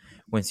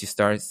 Once you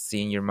start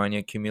seeing your money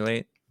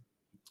accumulate,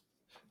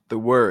 the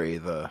worry,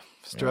 the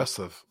stress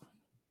of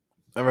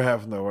never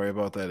having to worry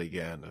about that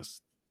again,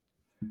 is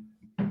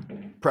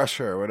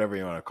pressure or whatever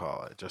you want to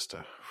call it. Just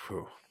to,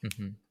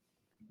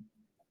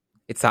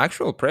 it's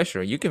actual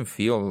pressure. You can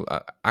feel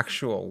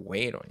actual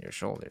weight on your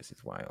shoulders.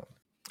 It's wild.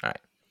 All right.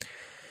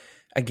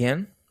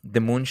 Again, the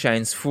moon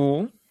shines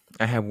full.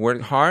 I have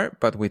worked hard,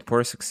 but with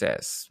poor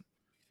success.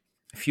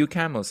 Few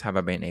camels have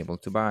I been able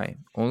to buy.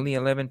 Only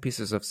 11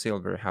 pieces of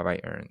silver have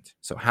I earned,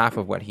 so half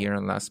of what he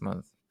earned last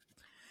month.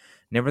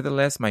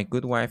 Nevertheless, my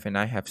good wife and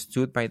I have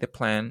stood by the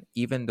plan,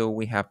 even though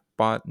we have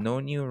bought no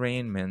new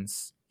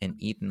raiments and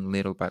eaten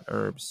little but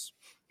herbs.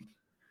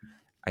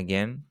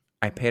 Again,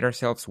 I paid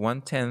ourselves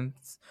 1/10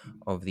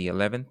 of the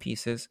 11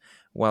 pieces,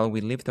 while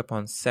we lived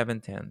upon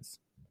 7/10.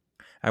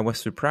 I was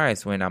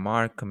surprised when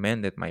Amar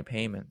commended my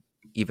payment,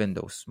 even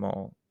though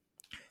small.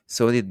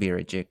 So did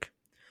Birejik.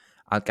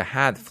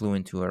 Al-Kahad flew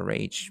into a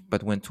rage,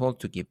 but when told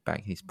to give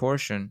back his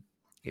portion,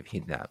 if he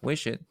did not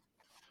wish it,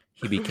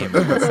 he became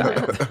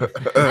reconciled.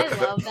 I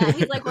love that.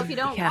 He's like, well, if you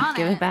don't want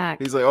give it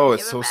back. He's like, oh,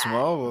 it's so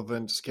small. Well,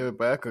 then just give it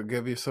back. I'll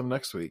give you some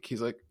next week.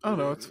 He's like, oh,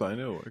 no, it's fine.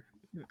 It'll work.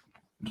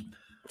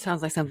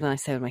 Sounds like something I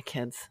say with my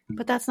kids.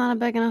 But that's not a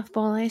big enough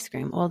bowl of ice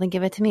cream. Well, then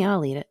give it to me.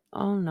 I'll eat it.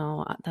 Oh,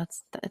 no,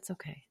 it's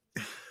okay.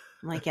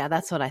 I'm like, yeah,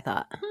 that's what I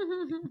thought.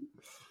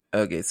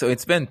 Okay, so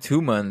it's been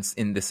 2 months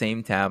in the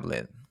same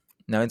tablet.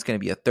 Now it's going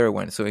to be a third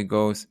one. So it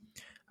goes,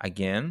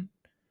 again,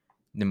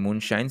 The moon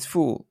shines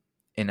full,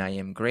 and I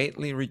am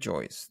greatly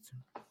rejoiced.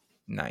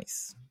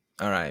 Nice.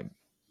 All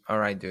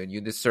right, dude.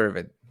 You deserve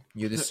it.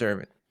 You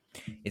deserve it.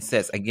 It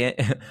says again,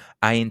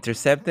 I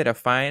intercepted a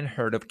fine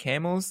herd of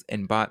camels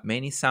and bought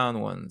many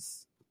sound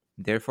ones.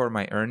 Therefore,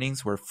 my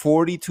earnings were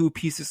 42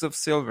 pieces of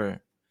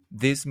silver.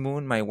 This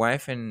moon, my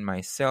wife and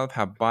myself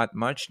have bought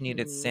much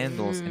needed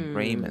sandals and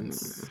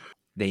raiments.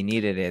 They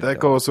needed it. That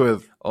though. goes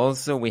with.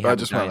 Also, we I have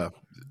just dined. want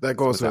to. That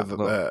goes What's up? with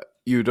Go. that.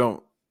 You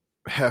don't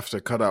have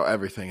to cut out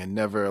everything and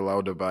never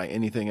allowed to buy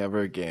anything ever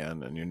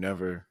again, and you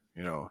never.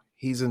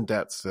 He's in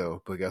debt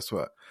still, but guess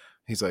what?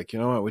 He's like, you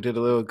know what? We did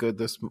a little good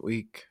this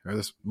week or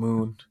this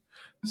moon,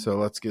 so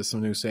let's get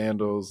some new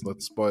sandals.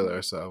 Let's spoil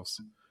ourselves.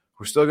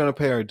 We're still gonna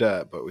pay our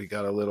debt, but we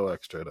got a little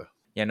extra to.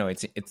 Yeah, no,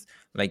 it's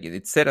like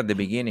it said at the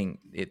beginning.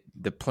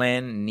 The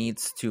plan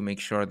needs to make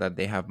sure that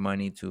they have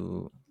money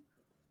to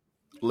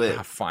live.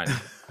 have fun.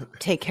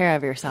 Take care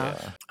of yourself.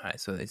 Yeah. All right,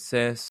 so it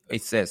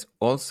says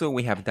also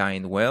we have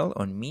dined well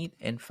on meat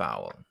and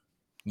fowl.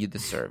 You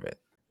deserve it.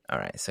 All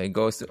right, so it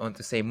goes on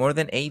to say more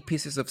than 8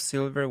 pieces of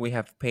silver we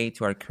have paid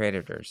to our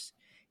creditors.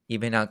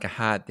 Even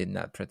Al-Kahad did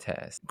not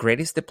protest.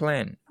 Great is the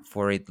plan,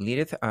 for it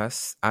leadeth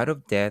us out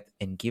of debt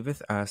and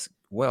giveth us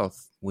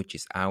wealth, which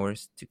is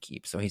ours to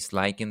keep. So he's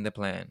liking the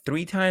plan.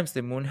 3 times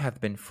the moon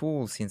hath been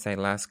full since I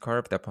last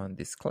carved upon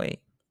this clay.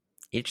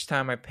 Each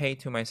time I paid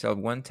to myself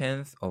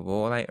 1/10 of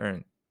all I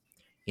earned.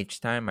 Each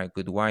time my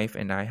good wife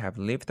and I have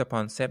lived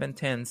upon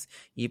 7/10,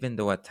 even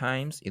though at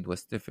times it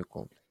was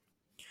difficult.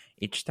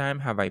 Each time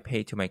have I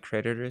paid to my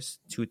creditors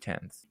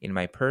 2/10. In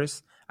my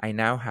purse I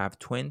now have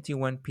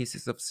 21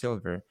 pieces of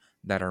silver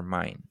that are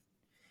mine.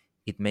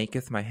 It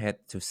maketh my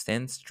head to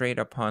stand straight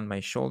upon my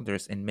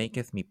shoulders, and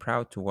maketh me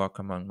proud to walk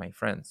among my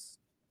friends.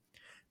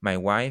 My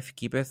wife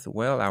keepeth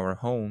well our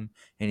home,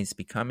 and is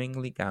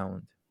becomingly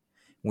gowned.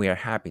 We are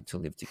happy to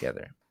live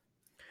together.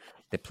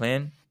 The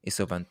plan is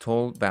of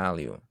untold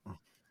value.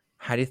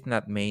 Had it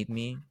not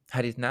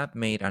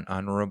made an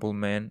honorable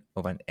man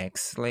of an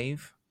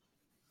ex-slave?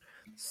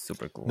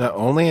 Super cool. Not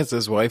only is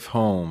his wife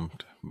home,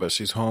 but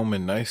she's home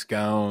in nice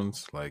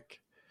gowns, like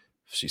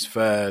she's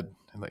fed,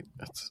 and like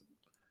that's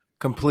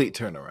complete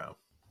turnaround.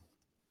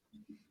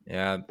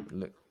 Yeah,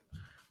 look,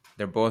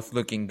 they're both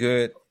looking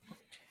good,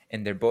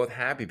 and they're both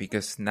happy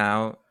because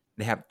now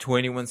they have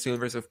 21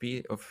 silvers of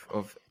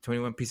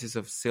 21 pieces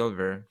of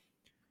silver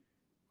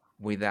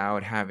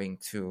without having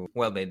to.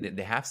 Well,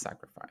 they have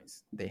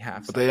sacrifice. They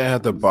have, but they didn't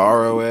have to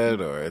borrow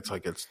it, or it's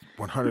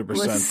 100%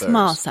 With theirs.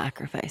 small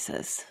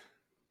sacrifices.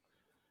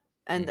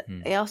 And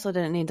they also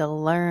didn't need to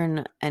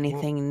learn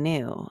anything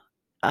new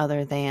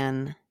other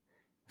than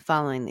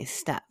following these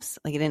steps.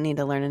 Like, he didn't need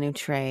to learn a new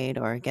trade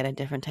or get a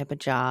different type of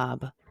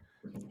job.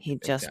 He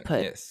just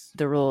put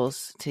the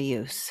rules to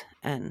use,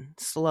 and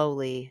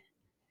slowly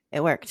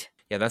it worked.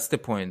 Yeah, that's the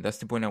point. That's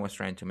the point I was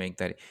trying to make,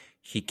 that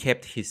he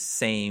kept his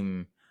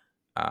same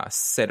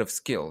set of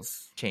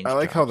skills. I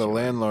like how the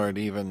landlord,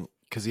 even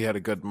because he had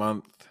a good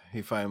month,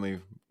 he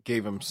finally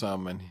gave him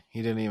some, and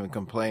he didn't even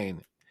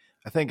complain.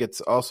 I think it's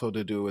also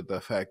to do with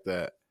the fact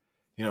that,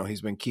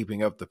 he's been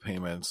keeping up the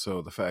payments.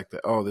 So the fact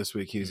that, this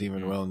week he's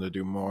even willing to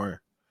do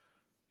more.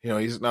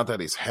 He's not that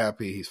he's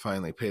happy he's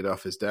finally paid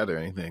off his debt or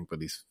anything,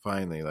 but he's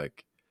finally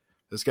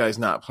this guy's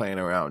not playing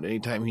around.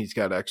 Anytime he's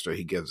got extra,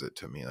 he gives it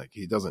to me. Like,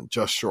 he doesn't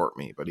just short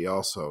me, but he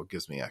also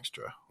gives me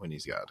extra when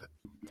he's got it.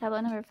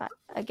 Tablet number 5.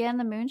 Again,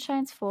 the moon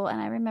shines full,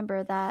 and I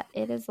remember that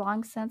it is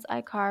long since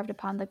I carved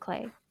upon the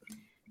clay.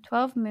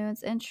 12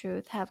 moons, in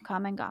truth, have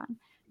come and gone.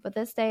 But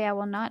this day I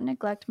will not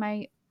neglect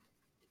my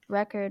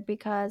record,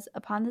 because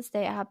upon this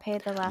day I have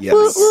paid the last.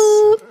 Yes.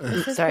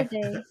 This is Sorry.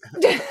 the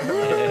day.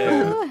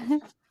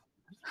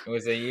 It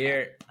was a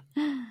year.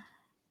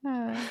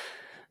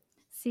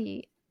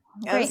 See.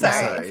 I'm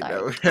sorry.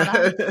 Hold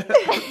on.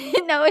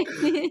 No,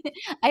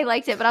 I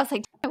liked it, but I was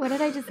like, where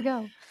did I just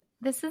go?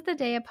 This is the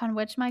day upon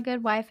which my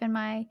good wife and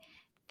my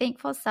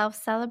thankful self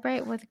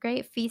celebrate with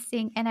great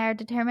feasting, and our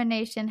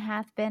determination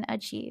hath been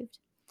achieved.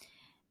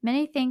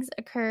 Many things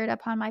occurred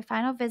upon my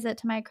final visit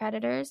to my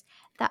creditors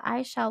that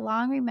I shall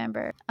long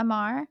remember.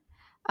 Amar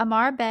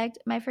begged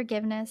my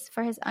forgiveness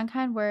for his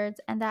unkind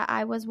words, and that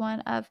I was one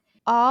of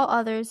all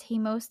others he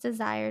most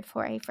desired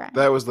for a friend.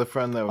 That was the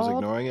friend that was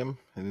ignoring him,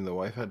 and then the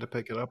wife had to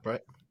pick it up,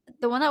 right?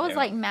 The one that was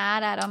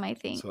mad at him, I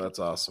think. So that's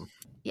awesome.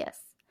 Yes.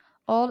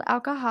 Old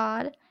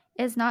Al-Kahad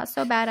is not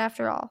so bad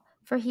after all,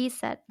 for he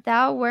said,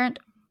 "Thou wert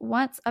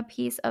once a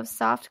piece of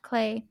soft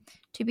clay,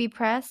 to be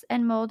pressed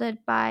and molded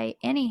by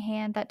any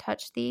hand that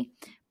touched thee,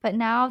 but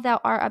now thou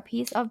art a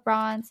piece of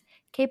bronze,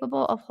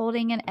 capable of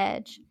holding an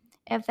edge.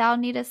 If thou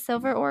needest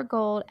silver or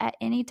gold at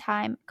any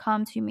time,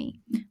 come to me."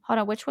 Hold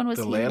on, which one was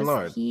the he?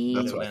 landlord? Was he...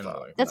 That's what I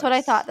thought. That's what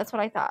I thought. That's what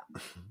I thought.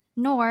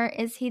 Nor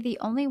is he the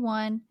only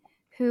one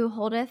who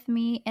holdeth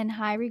me in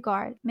high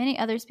regard. Many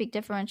others speak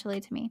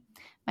differentially to me.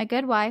 My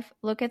good wife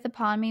looketh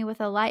upon me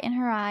with a light in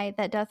her eye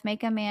that doth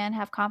make a man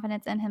have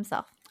confidence in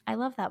himself. I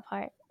love that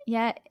part.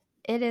 Yet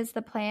it is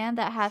the plan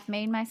that hath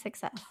made my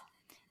success.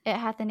 It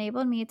hath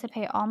enabled me to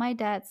pay all my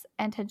debts,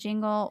 and to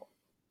jingle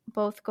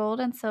both gold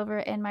and silver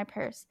in my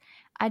purse.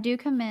 I do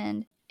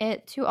commend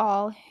it to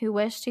all who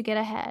wish to get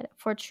ahead.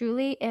 For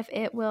truly, if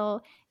it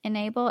will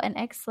enable an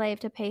ex-slave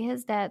to pay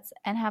his debts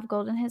and have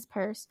gold in his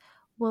purse,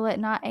 will it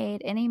not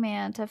aid any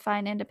man to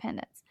find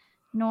independence?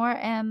 Nor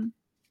am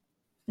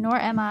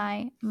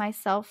I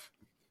myself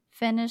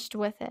finished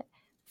with it,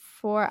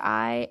 for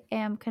I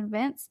am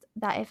convinced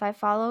that if I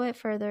follow it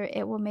further,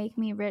 it will make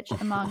me rich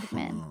among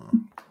men.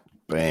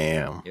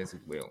 Bam. Yes,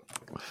 it will.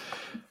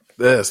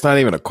 It's not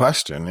even a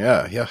question.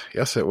 Yeah,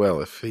 yes, it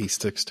will if he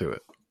sticks to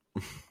it.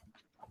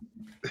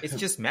 It's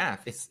just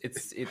math.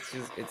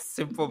 It's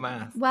simple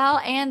math. Well,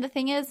 and the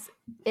thing is,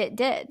 it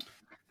did,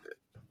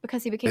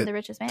 because he became the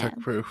richest man. Took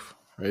proof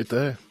right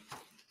there.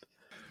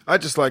 I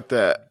just like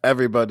that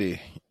everybody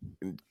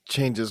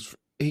changes.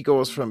 He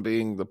goes from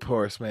being the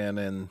poorest man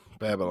in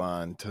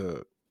Babylon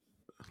to,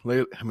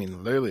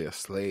 literally a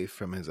slave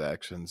from his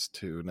actions,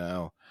 to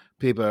now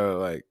people are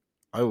like,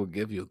 I will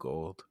give you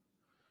gold.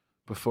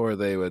 Before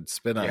they would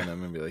spit on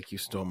him and be like, you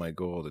stole my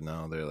gold. And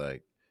now they're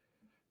like,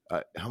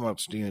 how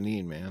much do you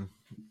need, man?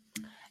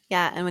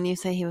 Yeah, and when you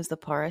say he was the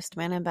poorest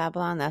man in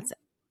Babylon,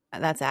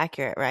 that's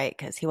accurate, right?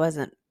 Because he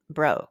wasn't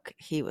broke;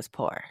 he was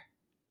poor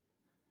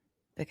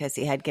because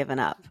he had given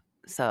up.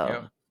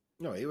 So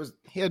no,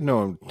 he had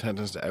no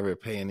intentions to ever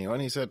pay anyone.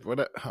 He said,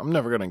 "What? I'm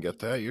never gonna get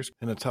that. You're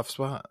in a tough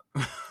spot."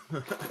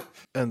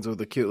 Ends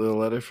with a cute little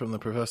letter from the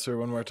professor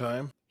one more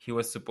time. He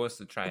was supposed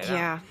to try it out.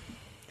 Yeah,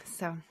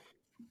 so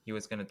he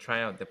was gonna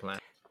try out the plan.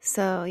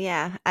 So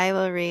yeah, I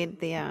will read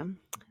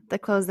the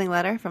closing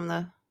letter from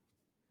the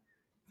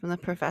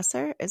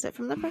professor. Is it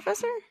from the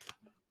professor?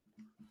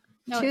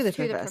 No, to it's the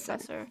to professor. the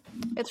professor.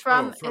 It's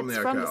from the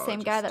the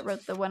same guy that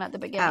wrote the one at the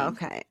beginning. Oh,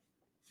 okay.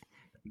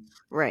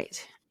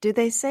 Right. Do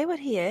they say what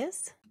he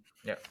is?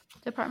 Yeah.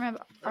 Department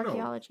of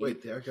Archaeology. No,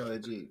 wait, the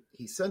archaeology.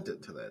 He sent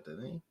it to that,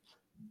 didn't he?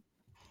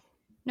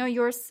 No,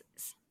 yours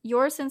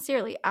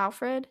sincerely,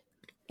 Alfred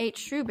H.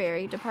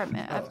 Shrewberry,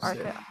 Department of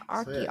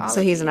Archaeology.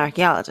 So he's an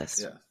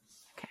archaeologist. Yeah.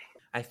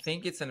 I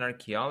think it's an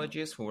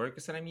archaeologist who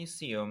works at a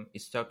museum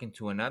is talking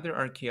to another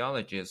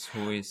archaeologist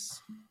who is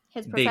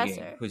his digging.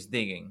 professor. Who's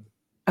digging.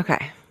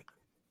 Okay.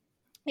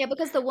 Yeah,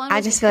 because the one I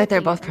was just feel like they're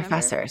cooking, both remember?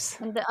 professors.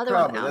 And the other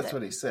Probably, one that's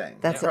what he's saying.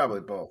 That's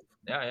probably both.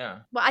 Yeah.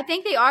 Well, I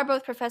think they are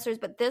both professors,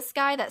 but this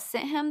guy that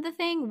sent him the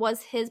thing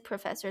was his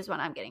professor is what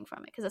I'm getting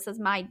from it, because it says,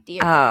 my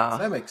dear Oh.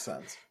 That makes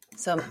sense.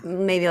 So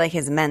maybe like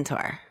his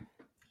mentor.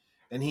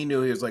 And he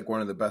knew he was like one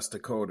of the best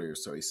decoders,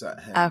 so he sent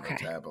him a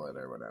tablet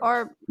or whatever.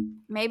 Or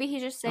maybe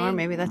he's just saying... Or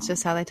maybe that's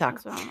just how they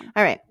talk. That's what I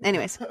All right.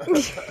 Anyways.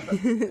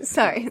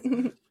 Sorry.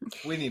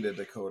 We need a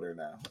decoder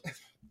now.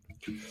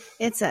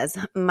 It says,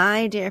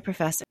 my dear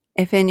professor,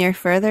 if in your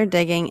further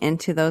digging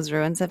into those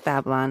ruins of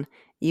Babylon,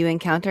 you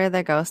encounter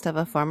the ghost of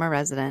a former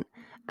resident,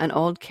 an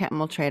old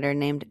camel trader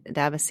named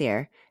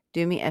Dabasir,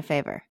 do me a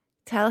favor.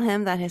 Tell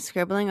him that his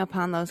scribbling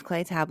upon those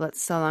clay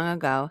tablets so long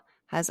ago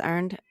has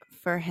earned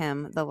for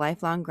him the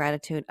lifelong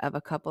gratitude of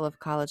a couple of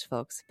college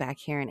folks back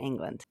here in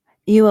England.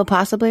 You will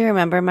possibly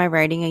remember my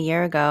writing a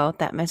year ago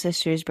that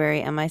Mrs.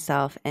 Shrewsbury and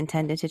myself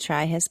intended to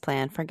try his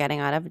plan for getting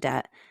out of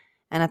debt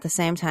and at the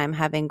same time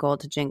having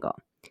gold to jingle,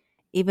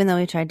 even though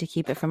we tried to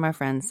keep it from our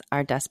friends,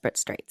 our desperate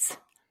straits.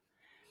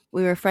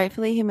 We were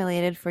frightfully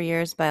humiliated for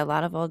years by a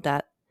lot of old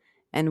debt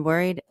and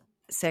worried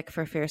sick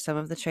for fear some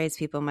of the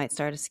tradespeople might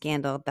start a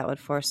scandal that would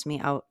force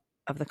me out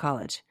of the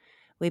college.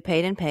 We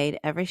paid and paid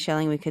every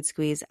shilling we could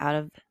squeeze out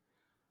of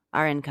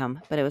our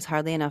income, but it was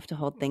hardly enough to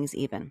hold things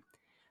even.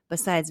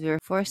 Besides, we were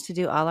forced to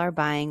do all our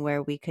buying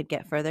where we could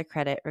get further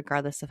credit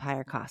regardless of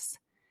higher costs.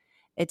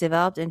 It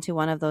developed into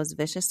one of those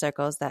vicious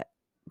circles that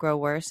grow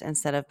worse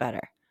instead of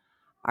better.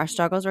 Our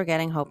struggles were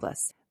getting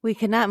hopeless. We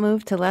could not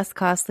move to less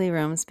costly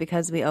rooms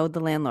because we owed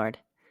the landlord.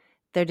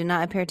 There did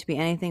not appear to be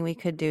anything we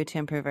could do to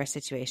improve our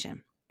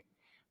situation.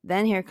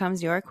 Then here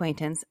comes your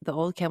acquaintance, the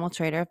old camel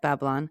trader of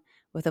Babylon,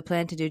 with a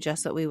plan to do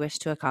just what we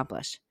wished to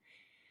accomplish.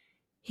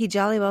 He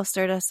jolly well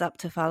stirred us up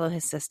to follow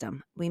his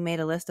system. We made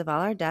a list of all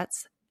our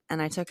debts,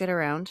 and I took it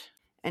around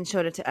and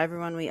showed it to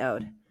everyone we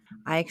owed.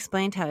 I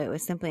explained how it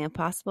was simply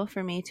impossible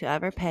for me to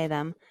ever pay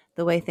them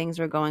the way things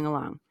were going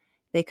along.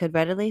 They could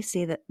readily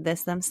see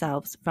this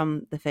themselves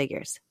from the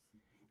figures.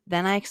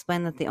 Then I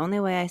explained that the only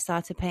way I saw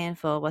to pay in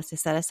full was to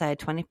set aside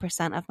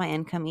 20% of my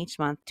income each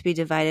month to be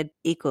divided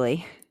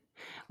equally,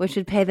 which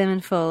would pay them in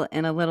full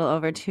in a little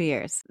over 2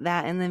 years.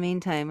 That in the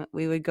meantime,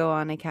 we would go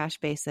on a cash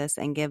basis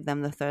and give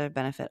them the third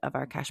benefit of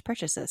our cash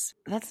purchases.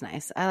 That's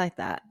nice. I like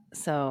that.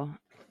 So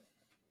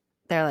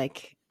they're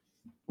like,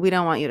 we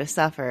don't want you to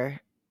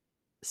suffer,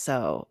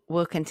 so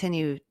we'll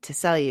continue to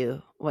sell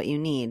you what you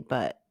need,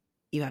 but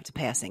you have to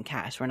pay us in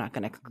cash. We're not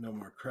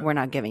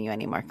giving you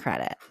any more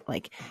credit.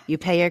 Like, you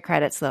pay your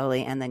credit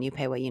slowly and then you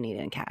pay what you need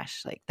in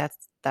cash. Like,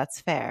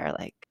 that's fair.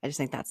 Like, I just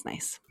think that's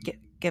nice.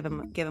 Give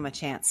him a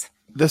chance.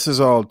 This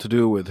is all to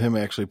do with him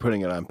actually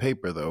putting it on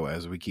paper, though,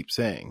 as we keep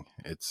saying.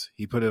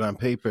 He put it on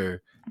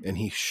paper and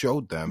he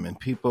showed them, and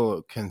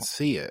people can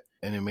see it,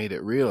 and it made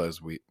it real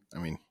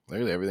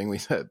literally everything we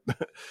said.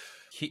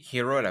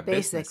 He wrote a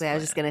business Basically, I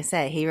was just going to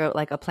say, he wrote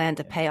like a plan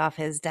to pay off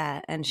his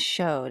debt and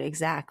showed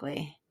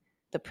exactly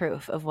the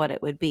proof of what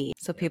it would be.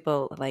 So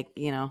people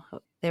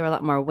they were a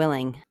lot more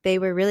willing. They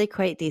were really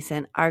quite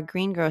decent. Our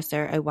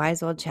greengrocer, a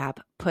wise old chap,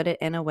 put it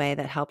in a way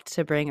that helped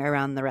to bring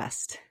around the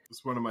rest.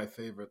 It's one of my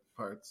favorite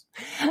parts.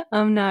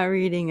 I'm not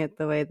reading it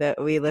the way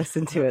that we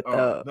listen to it,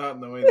 though. Not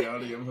in the way the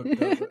audiobook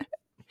does it.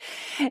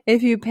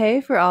 If you pay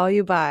for all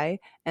you buy,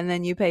 and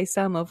then you pay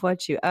some of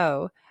what you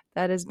owe,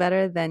 that is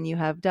better than you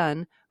have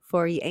done,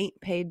 for ye ain't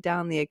paid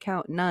down the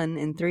account none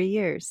in 3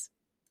 years.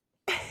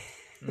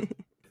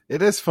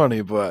 It is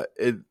funny, but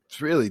it's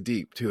really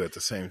deep, too, at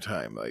the same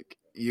time. Like,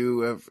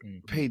 you have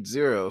paid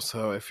zero,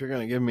 so if you're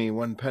going to give me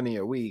 1 penny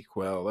a week,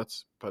 well,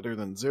 that's better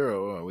than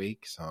 0 a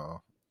week,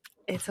 so...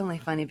 It's only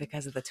funny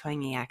because of the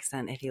twangy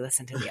accent if you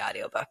listen to the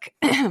audiobook.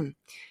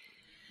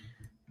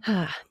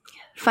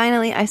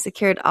 Finally, I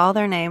secured all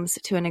their names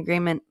to an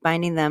agreement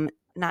binding them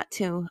not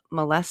to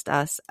molest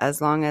us as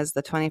long as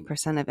the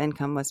 20% of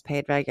income was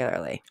paid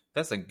regularly.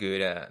 That's a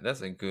good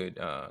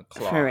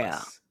clause. For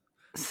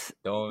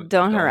real.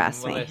 Don't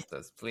harass me. Molest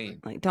us, please.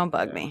 Don't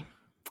bug me.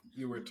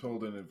 You were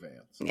told in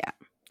advance. Yeah.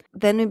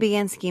 Then we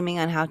began scheming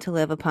on how to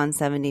live upon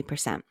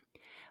 70%.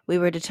 We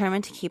were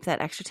determined to keep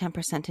that extra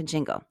 10% to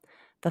jingle.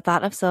 The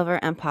thought of silver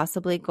and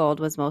possibly gold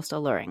was most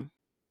alluring.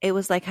 It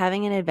was like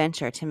having an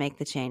adventure to make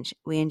the change.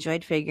 We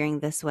enjoyed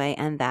figuring this way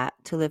and that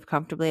to live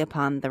comfortably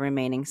upon the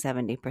remaining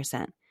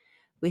 70%.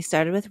 We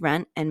started with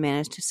rent and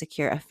managed to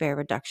secure a fair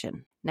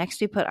reduction. Next,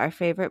 we put our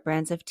favorite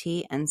brands of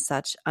tea and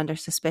such under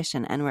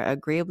suspicion and were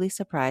agreeably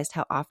surprised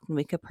how often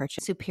we could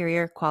purchase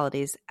superior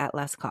qualities at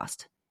less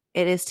cost.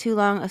 It is too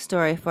long a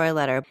story for a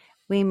letter.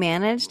 We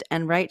managed,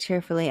 and right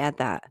cheerfully at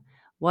that.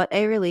 What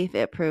a relief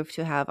it proved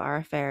to have our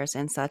affairs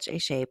in such a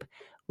shape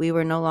we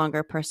were no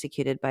longer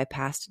persecuted by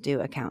past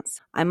due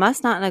accounts. I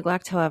must not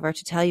neglect, however,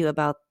 to tell you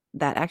about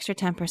that extra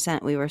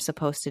 10% we were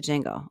supposed to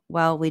jingle.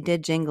 Well, we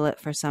did jingle it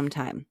for some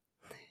time.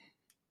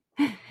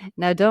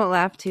 Now, don't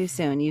laugh too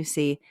soon. You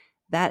see,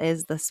 that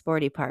is the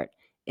sporty part.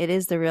 It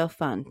is the real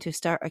fun, to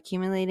start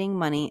accumulating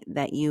money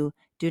that you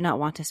do not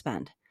want to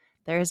spend.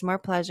 There is more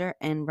pleasure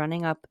in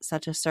running up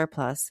such a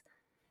surplus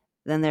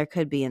than there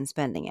could be in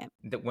spending it.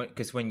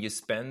 Because when you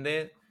spend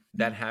it,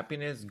 that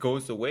happiness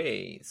goes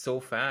away so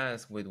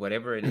fast with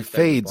whatever it is. It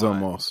fades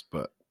almost,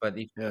 but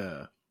if,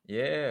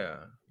 yeah.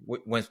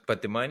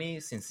 But the money,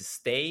 since it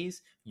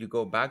stays, you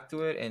go back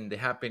to it, and the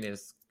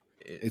happiness.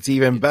 It's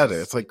even better.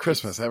 It's like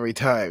Christmas every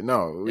time.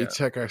 No, we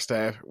check our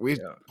staff. We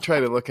try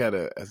to look at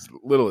it as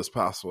little as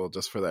possible,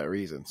 just for that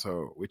reason.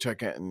 So we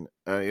check it, and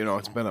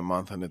it's been a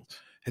month, and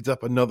it's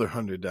up another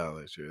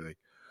 $100. You're like,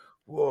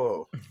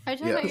 whoa! Are you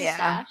talking about your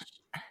stash?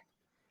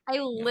 I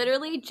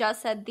literally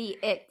just said the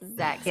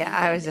exact same thing.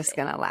 I was just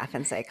going to laugh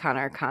and say,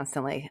 Connor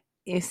constantly,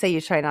 you say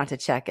you try not to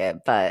check it,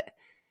 but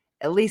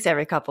at least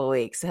every couple of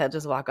weeks, he'll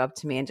just walk up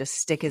to me and just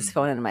stick his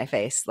phone in my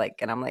face.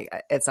 And I'm like,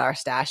 it's our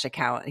stash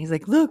account. And he's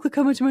like, look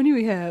how much money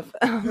we have.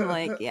 I'm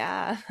like,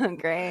 yeah,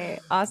 great.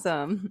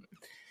 Awesome.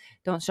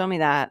 Don't show me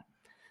that.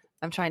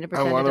 I'm trying to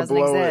pretend it doesn't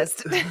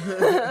exist.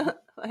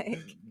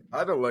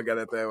 I don't look at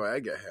it that way. I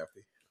get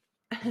happy.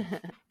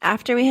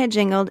 After we had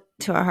jingled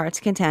to our heart's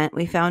content,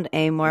 we found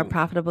a more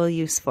profitable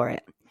use for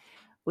it.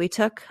 We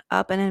took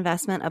up an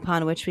investment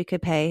upon which we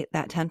could pay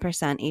that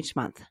 10% each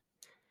month.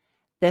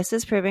 This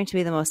is proving to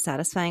be the most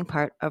satisfying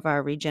part of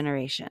our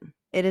regeneration.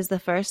 It is the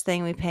first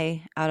thing we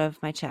pay out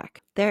of my check.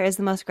 There is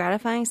the most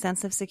gratifying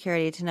sense of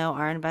security to know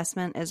our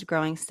investment is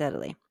growing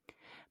steadily.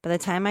 By the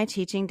time my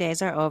teaching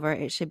days are over,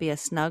 it should be a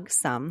snug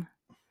sum,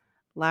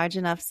 large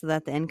enough so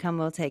that the income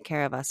will take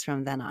care of us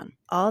from then on.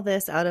 All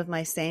this out of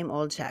my same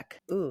old check.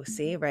 Ooh,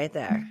 see, right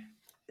there.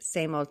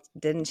 Same old,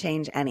 didn't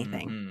change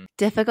anything. Mm-hmm.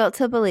 Difficult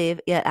to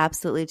believe, yet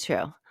absolutely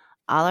true.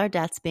 All our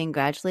debts being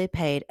gradually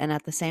paid, and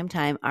at the same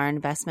time, our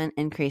investment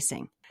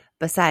increasing.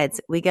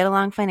 Besides, we get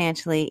along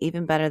financially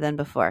even better than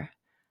before.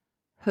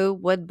 Who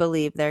would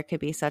believe there could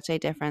be such a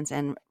difference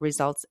in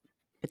results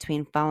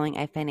between following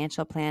a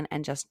financial plan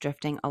and just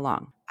drifting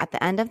along? At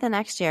the end of the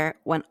next year,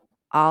 when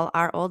all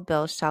our old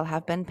bills shall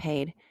have been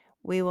paid,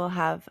 we will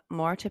have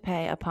more to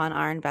pay upon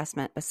our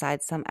investment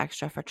besides some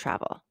extra for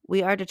travel.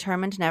 We are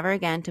determined never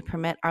again to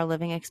permit our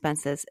living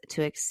expenses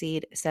to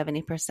exceed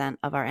 70%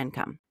 of our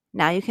income.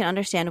 Now you can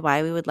understand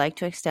why we would like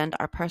to extend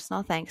our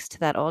personal thanks to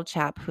that old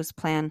chap whose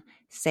plan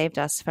saved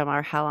us from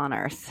our hell on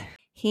earth.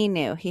 He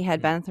knew he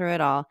had been through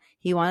it all.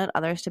 He wanted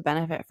others to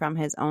benefit from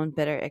his own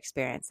bitter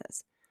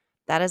experiences.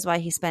 That is why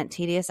he spent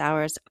tedious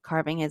hours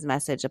carving his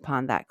message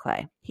upon that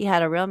clay. He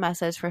had a real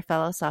message for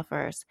fellow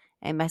sufferers,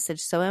 a message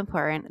so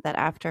important that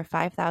after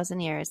 5,000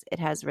 years it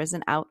has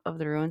risen out of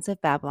the ruins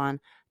of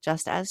Babylon,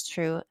 just as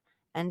true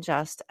and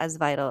just as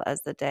vital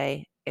as the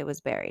day it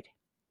was buried.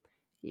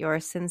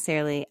 Yours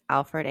sincerely,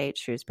 Alfred H.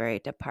 Shrewsbury,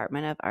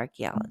 Department of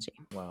Archaeology.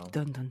 Wow.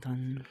 Dun, dun,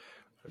 dun.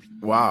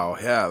 Wow,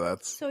 yeah,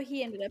 that's... So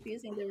he ended up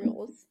using the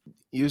rules.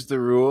 Used the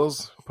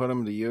rules, put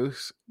them to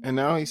use, and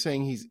now he's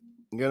saying he's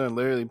going to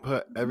literally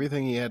put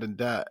everything he had in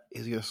debt,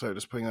 he's going to start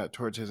just putting that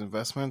towards his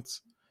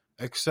investments,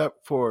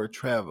 except for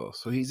travel.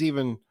 So he's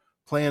even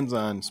plans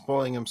on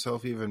spoiling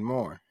himself even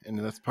more, and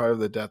that's part of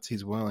the debts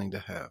he's willing to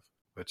have,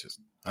 which is,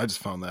 I just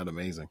found that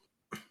amazing.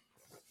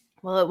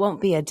 Well, it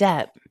won't be a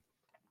debt.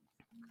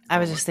 I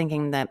was just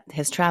thinking that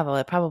his travel,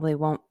 it probably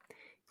won't.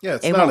 Yeah,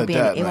 it's It not won't a be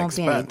debt, it won't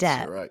be any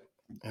debt. You're right.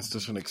 It's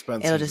just an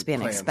expense. It'll he just be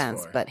an plans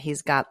expense, for. but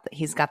he's got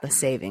the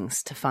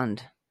savings to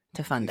fund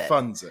He it.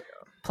 funds it.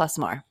 Plus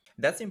more.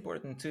 That's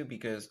important too,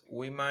 because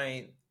we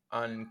might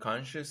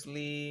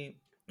unconsciously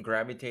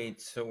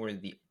gravitate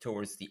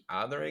towards the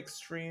other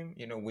extreme.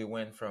 You know, we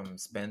went from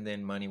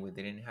spending money we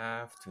didn't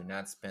have to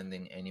not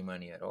spending any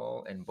money at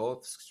all, and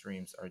both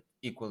extremes are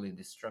equally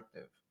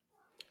destructive.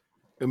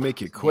 It'll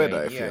make you quit,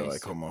 I feel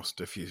like,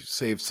 almost. If you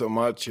save so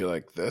much, you're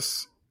like,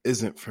 this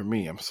isn't for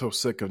me. I'm so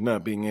sick of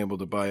not being able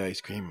to buy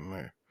ice cream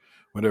or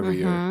whatever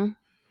your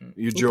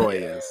joy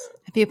is.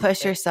 If you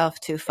push yourself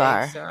too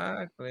far.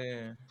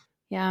 Exactly.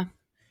 Yeah.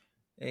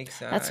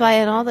 Exactly. That's why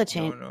in all the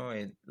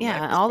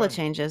the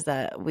changes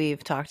that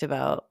we've talked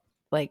about,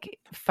 like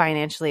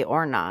financially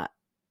or not,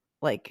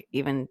 like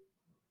even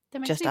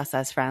just us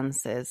as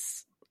friends,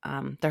 is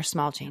they're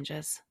small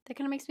changes. That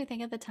kind of makes me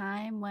think of the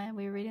time when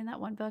we were reading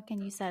that one book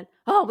and you said,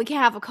 "Oh, we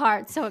can't have a car;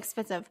 it's so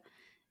expensive."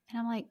 And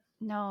I'm like,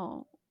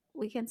 "No,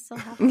 we can still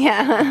have a car."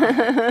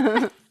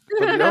 Yeah.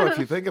 But you know, if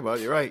you think about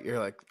it, you're right. You're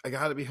like, I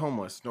got to be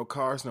homeless. No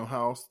cars, no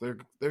house.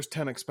 There's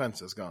 10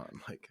 expenses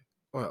gone. Like,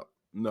 well,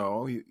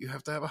 no, you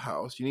have to have a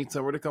house. You need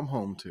somewhere to come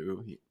home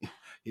to.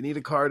 You need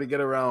a car to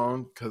get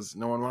around because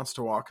no one wants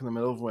to walk in the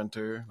middle of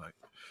winter. Like,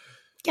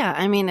 yeah,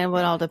 I mean, it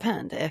would all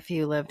depend. If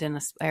you lived in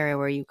an area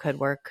where you could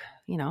work,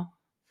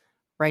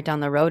 right down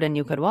the road and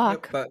you could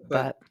walk.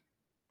 Yeah,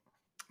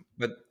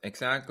 but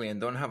exactly, and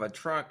don't have a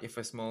truck if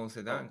a small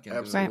sedan can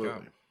do the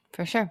job.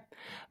 For sure.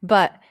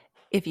 But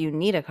if you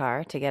need a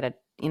car to get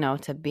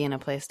to be in a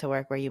place to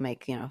work where you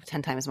make,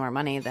 10 times more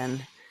money, then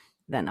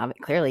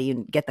clearly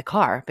you get the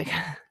car because.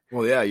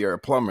 Well, yeah, you're a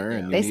plumber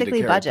and you basically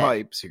need to carry budget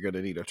pipes. You're going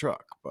to need a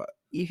truck, but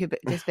you could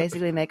just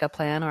basically make a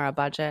plan or a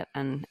budget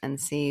and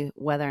see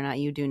whether or not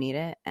you do need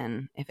it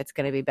and if it's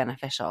going to be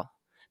beneficial,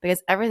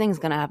 because everything's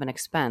going to have an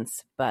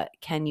expense, but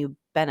can you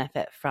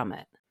benefit from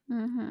it?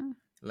 Mm-hmm.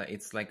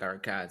 It's like our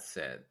cat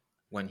said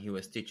when he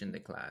was teaching the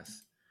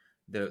class.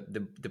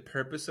 The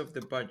purpose of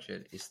the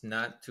budget is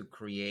not to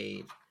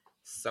create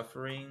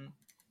suffering,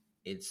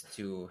 it's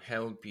to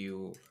help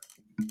you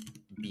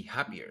be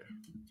happier.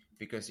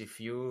 Because if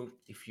you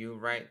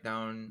write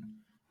down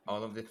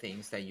all of the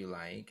things that you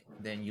like,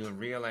 then you'll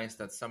realize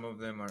that some of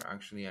them are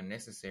actually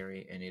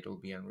unnecessary and it'll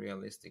be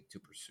unrealistic to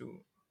pursue.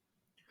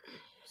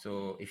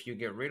 So if you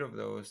get rid of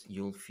those,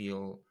 you'll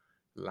feel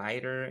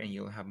lighter and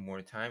you'll have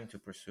more time to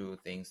pursue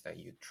things that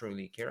you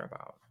truly care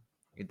about.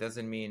 It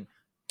doesn't mean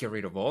get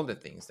rid of all the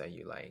things that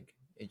you like.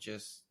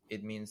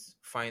 It means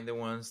find the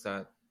ones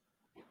that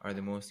are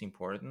the most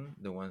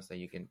important, the ones that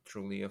you can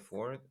truly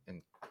afford,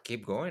 and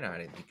keep going at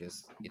it,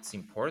 because it's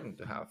important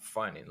to have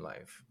fun in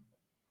life.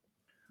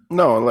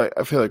 No, like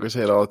I feel like we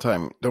say it all the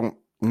time. Don't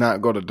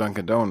not go to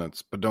Dunkin'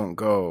 Donuts, but don't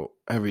go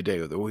every day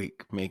of the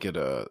week. Make it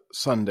a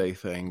Sunday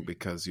thing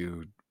because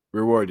you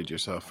rewarded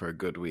yourself for a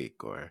good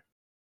week. Or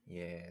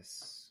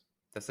yes,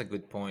 that's a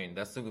good point.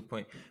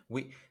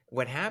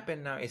 What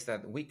happened now is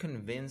that we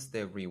convince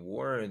the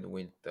reward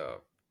with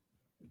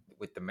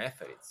the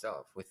method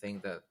itself. We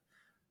think that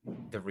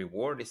the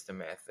reward is the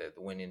method,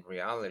 when in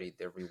reality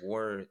the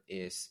reward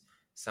is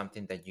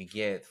something that you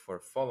get for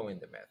following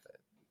the method.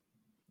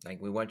 Like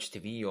we watch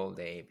TV all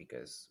day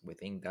because we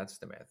think that's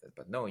the method,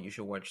 but no, you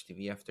should watch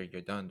TV after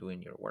you're done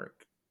doing your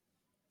work.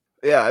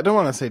 Yeah, I don't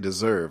want to say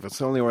deserve. It's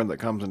the only word that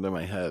comes into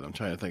my head. I'm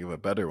trying to think of a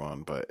better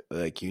one, but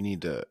like you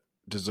need to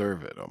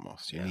deserve it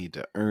almost. You need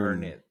to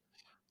earn it.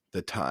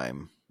 The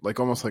time. Like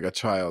almost like a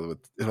child with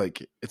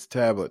like it's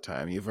tablet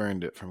time. You've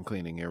earned it from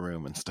cleaning your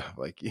room and stuff.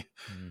 Like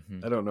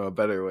I don't know a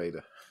better way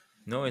to.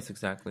 No, it's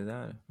exactly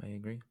that. I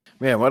agree.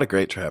 Man, what a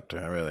great chapter.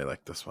 I really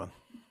like this one.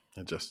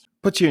 It just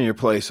puts you in your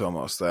place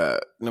almost,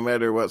 that no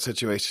matter what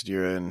situation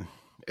you're in,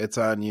 it's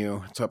on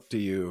you. It's up to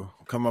you.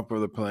 Come up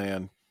with a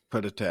plan.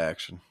 Put it to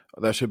action.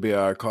 That should be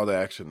our call to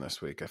action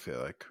this week, I feel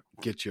like.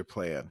 Get your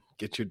plan.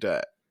 Get your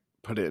debt.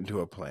 Put it into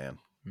a plan.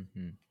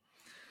 Mm-hmm.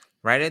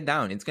 Write it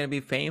down. It's going to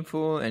be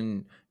painful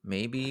and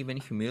maybe even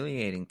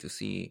humiliating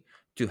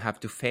to have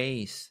to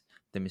face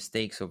the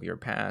mistakes of your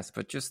past.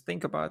 But just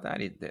think about that.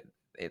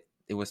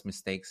 It was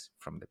mistakes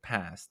from the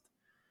past.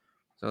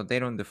 So they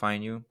don't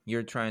define you.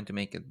 You're trying to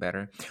make it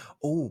better.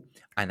 Oh,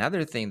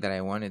 another thing that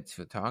I wanted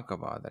to talk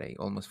about that I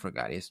almost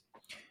forgot is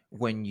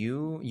when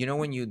you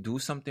do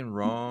something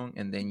wrong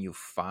and then you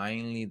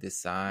finally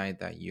decide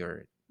that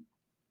you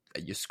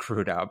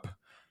screwed up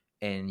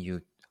and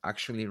you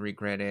actually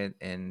regret it,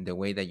 and the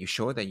way that you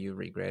show that you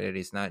regret it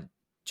is not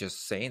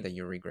just saying that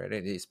you regret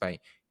it, is by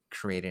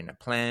creating a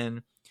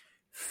plan,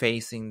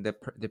 facing the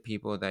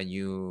people that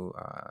you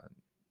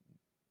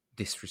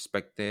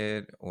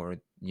disrespected or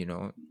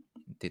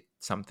did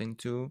something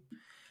to,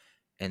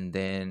 and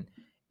then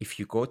if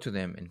you go to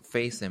them and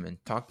face them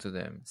and talk to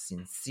them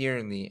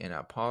sincerely and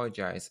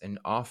apologize and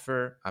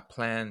offer a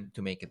plan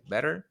to make it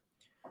better,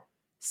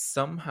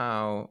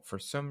 somehow, for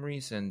some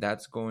reason,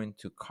 that's going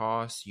to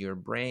cause your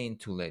brain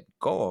to let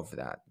go of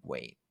that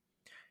weight.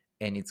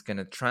 And it's going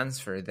to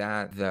transfer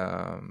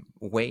the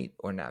weight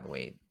or not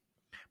weight,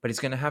 but it's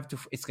going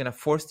to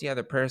force the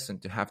other person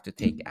to have to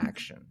take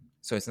action.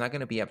 So it's not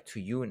going to be up to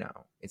you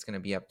now. It's going to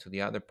be up to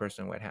the other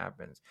person what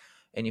happens.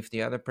 And if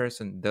the other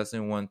person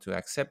doesn't want to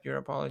accept your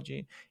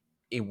apology,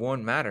 it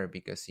won't matter,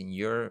 because in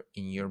your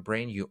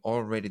brain, you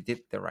already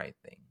did the right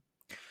thing.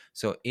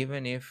 So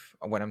even if,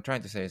 what I'm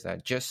trying to say is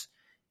that just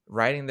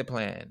writing the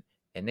plan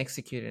and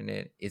executing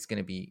it is going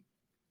to be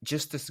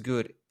just as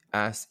good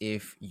as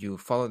if you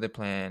follow the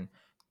plan,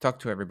 talk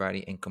to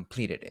everybody, and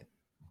completed it.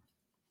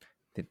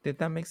 Did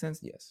that make sense?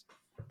 Yes.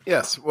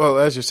 Yes. Well,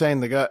 as you're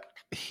saying,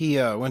 he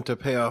went to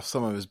pay off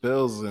some of his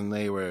bills, and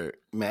they were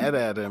mad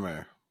at him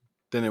or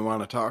didn't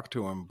want to talk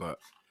to him, but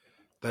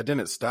that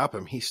didn't stop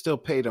him. He still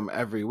paid him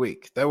every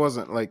week. That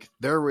wasn't like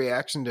their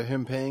reaction to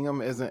him paying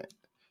him isn't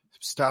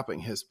stopping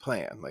his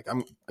plan. Like,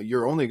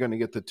 you're only going to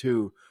get the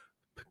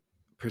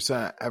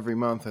 2% every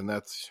month, and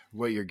that's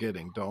what you're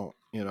getting. Don't,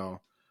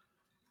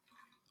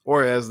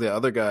 or as the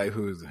other guy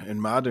who's in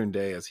modern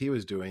day, as he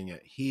was doing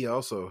it, he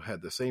also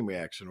had the same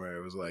reaction where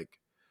it was like,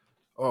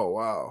 oh,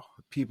 wow,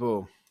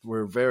 people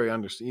were very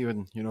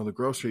understanding. Even, the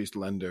groceries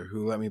lender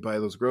who let me buy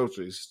those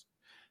groceries,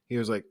 he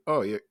was like,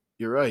 oh,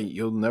 you're right.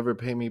 You'll never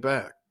pay me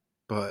back.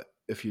 But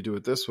if you do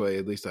it this way,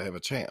 at least I have a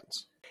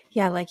chance.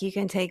 Yeah, like you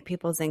can take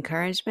people's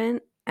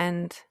encouragement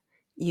and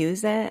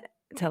use it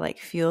to like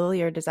fuel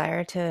your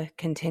desire to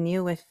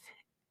continue with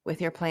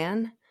your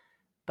plan.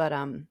 But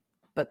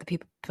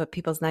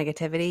people's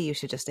negativity, you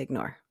should just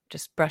ignore.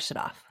 Just brush it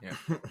off. Yeah.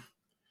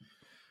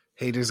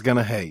 Haters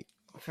gonna hate.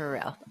 For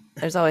real.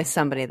 There's always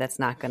somebody that's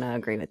not going to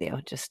agree with you.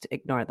 Just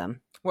ignore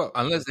them. Well,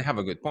 unless they have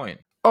a good point.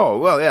 Oh,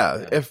 well,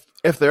 yeah.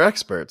 If they're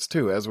experts,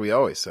 too, as we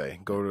always say,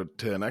 go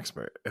to an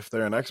expert. If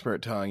they're an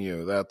expert telling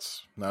you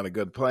that's not a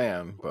good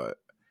plan, but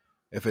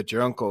if it's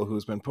your uncle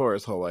who's been poor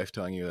his whole life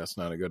telling you that's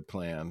not a good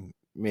plan,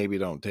 maybe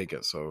don't take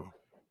it so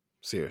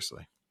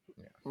seriously.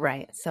 Yeah.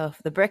 Right. So if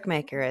the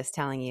brickmaker is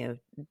telling you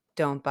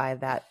don't buy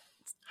that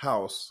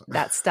house,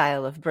 that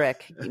style of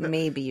brick,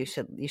 maybe you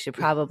should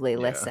probably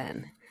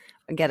listen.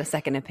 Get a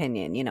second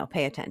opinion,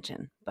 pay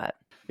attention. But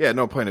yeah,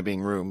 no point of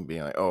being rude and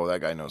being like, oh,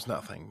 that guy knows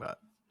nothing. But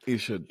you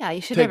should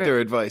take their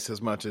advice as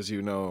much as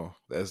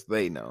as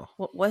they know.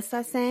 What's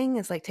that saying?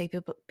 It's like take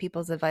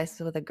people's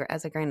advice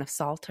as a grain of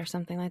salt or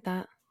something like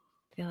that.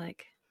 I feel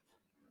like.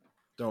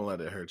 Don't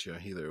let it hurt you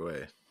either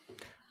way.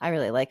 I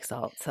really like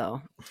salt, so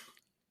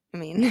I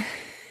mean,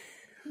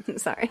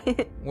 sorry.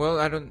 Well,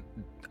 I don't.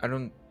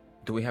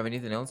 Do we have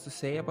anything else to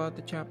say about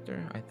the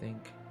chapter? I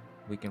think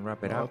we can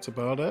wrap it up. That's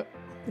about it.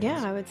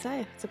 Yeah, I would say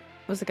it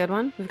was a good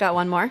one. We've got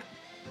one more.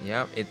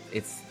 Yeah,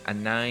 it's a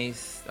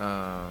nice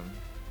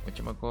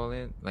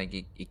whatchamacallit? Like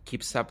it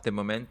keeps up the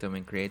momentum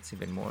and creates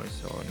even more.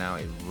 So now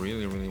I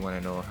really, really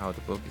want to know how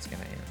the book is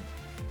gonna end.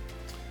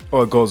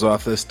 Oh, it goes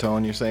off this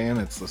tone, you're saying?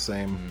 It's the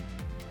same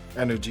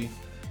energy.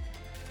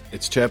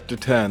 It's chapter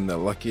 10, The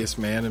Luckiest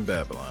Man in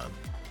Babylon.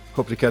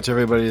 Hope to catch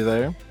everybody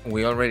there.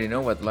 We already know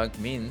what luck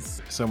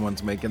means.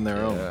 Someone's making their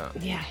own.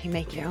 Yeah, you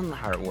make your own luck.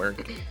 Hard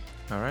work.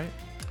 All right.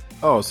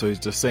 Oh, so he's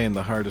just saying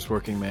the hardest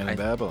working man in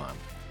Babylon.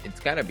 It's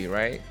gotta be,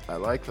 right? I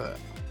like that.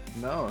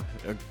 No,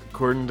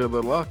 according to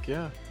the luck,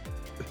 yeah.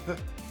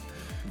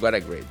 What a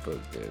great book,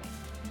 dude.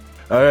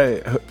 All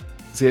right.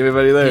 See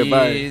everybody there. Peace.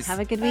 Bye. Have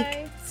a good week.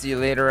 See you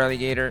later,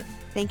 alligator.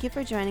 Thank you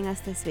for joining us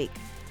this week.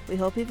 We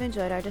hope you've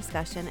enjoyed our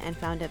discussion and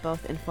found it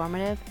both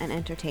informative and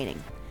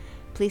entertaining.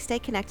 Please stay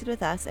connected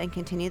with us and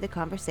continue the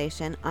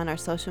conversation on our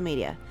social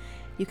media.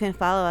 You can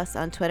follow us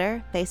on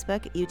Twitter,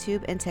 Facebook,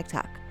 YouTube, and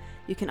TikTok.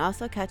 You can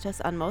also catch us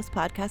on most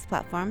podcast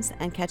platforms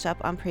and catch up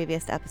on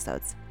previous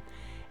episodes.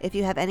 If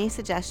you have any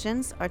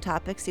suggestions or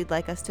topics you'd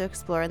like us to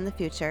explore in the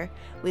future,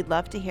 we'd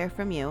love to hear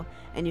from you,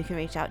 and you can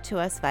reach out to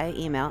us via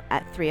email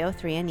at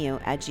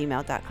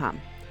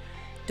 303nu@gmail.com.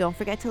 Don't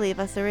forget to leave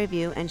us a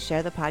review and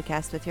share the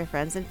podcast with your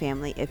friends and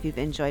family if you've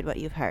enjoyed what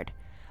you've heard.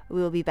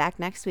 We will be back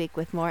next week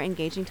with more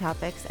engaging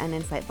topics and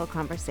insightful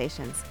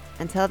conversations.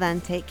 Until then,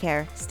 take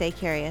care, stay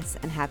curious,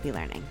 and happy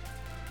learning.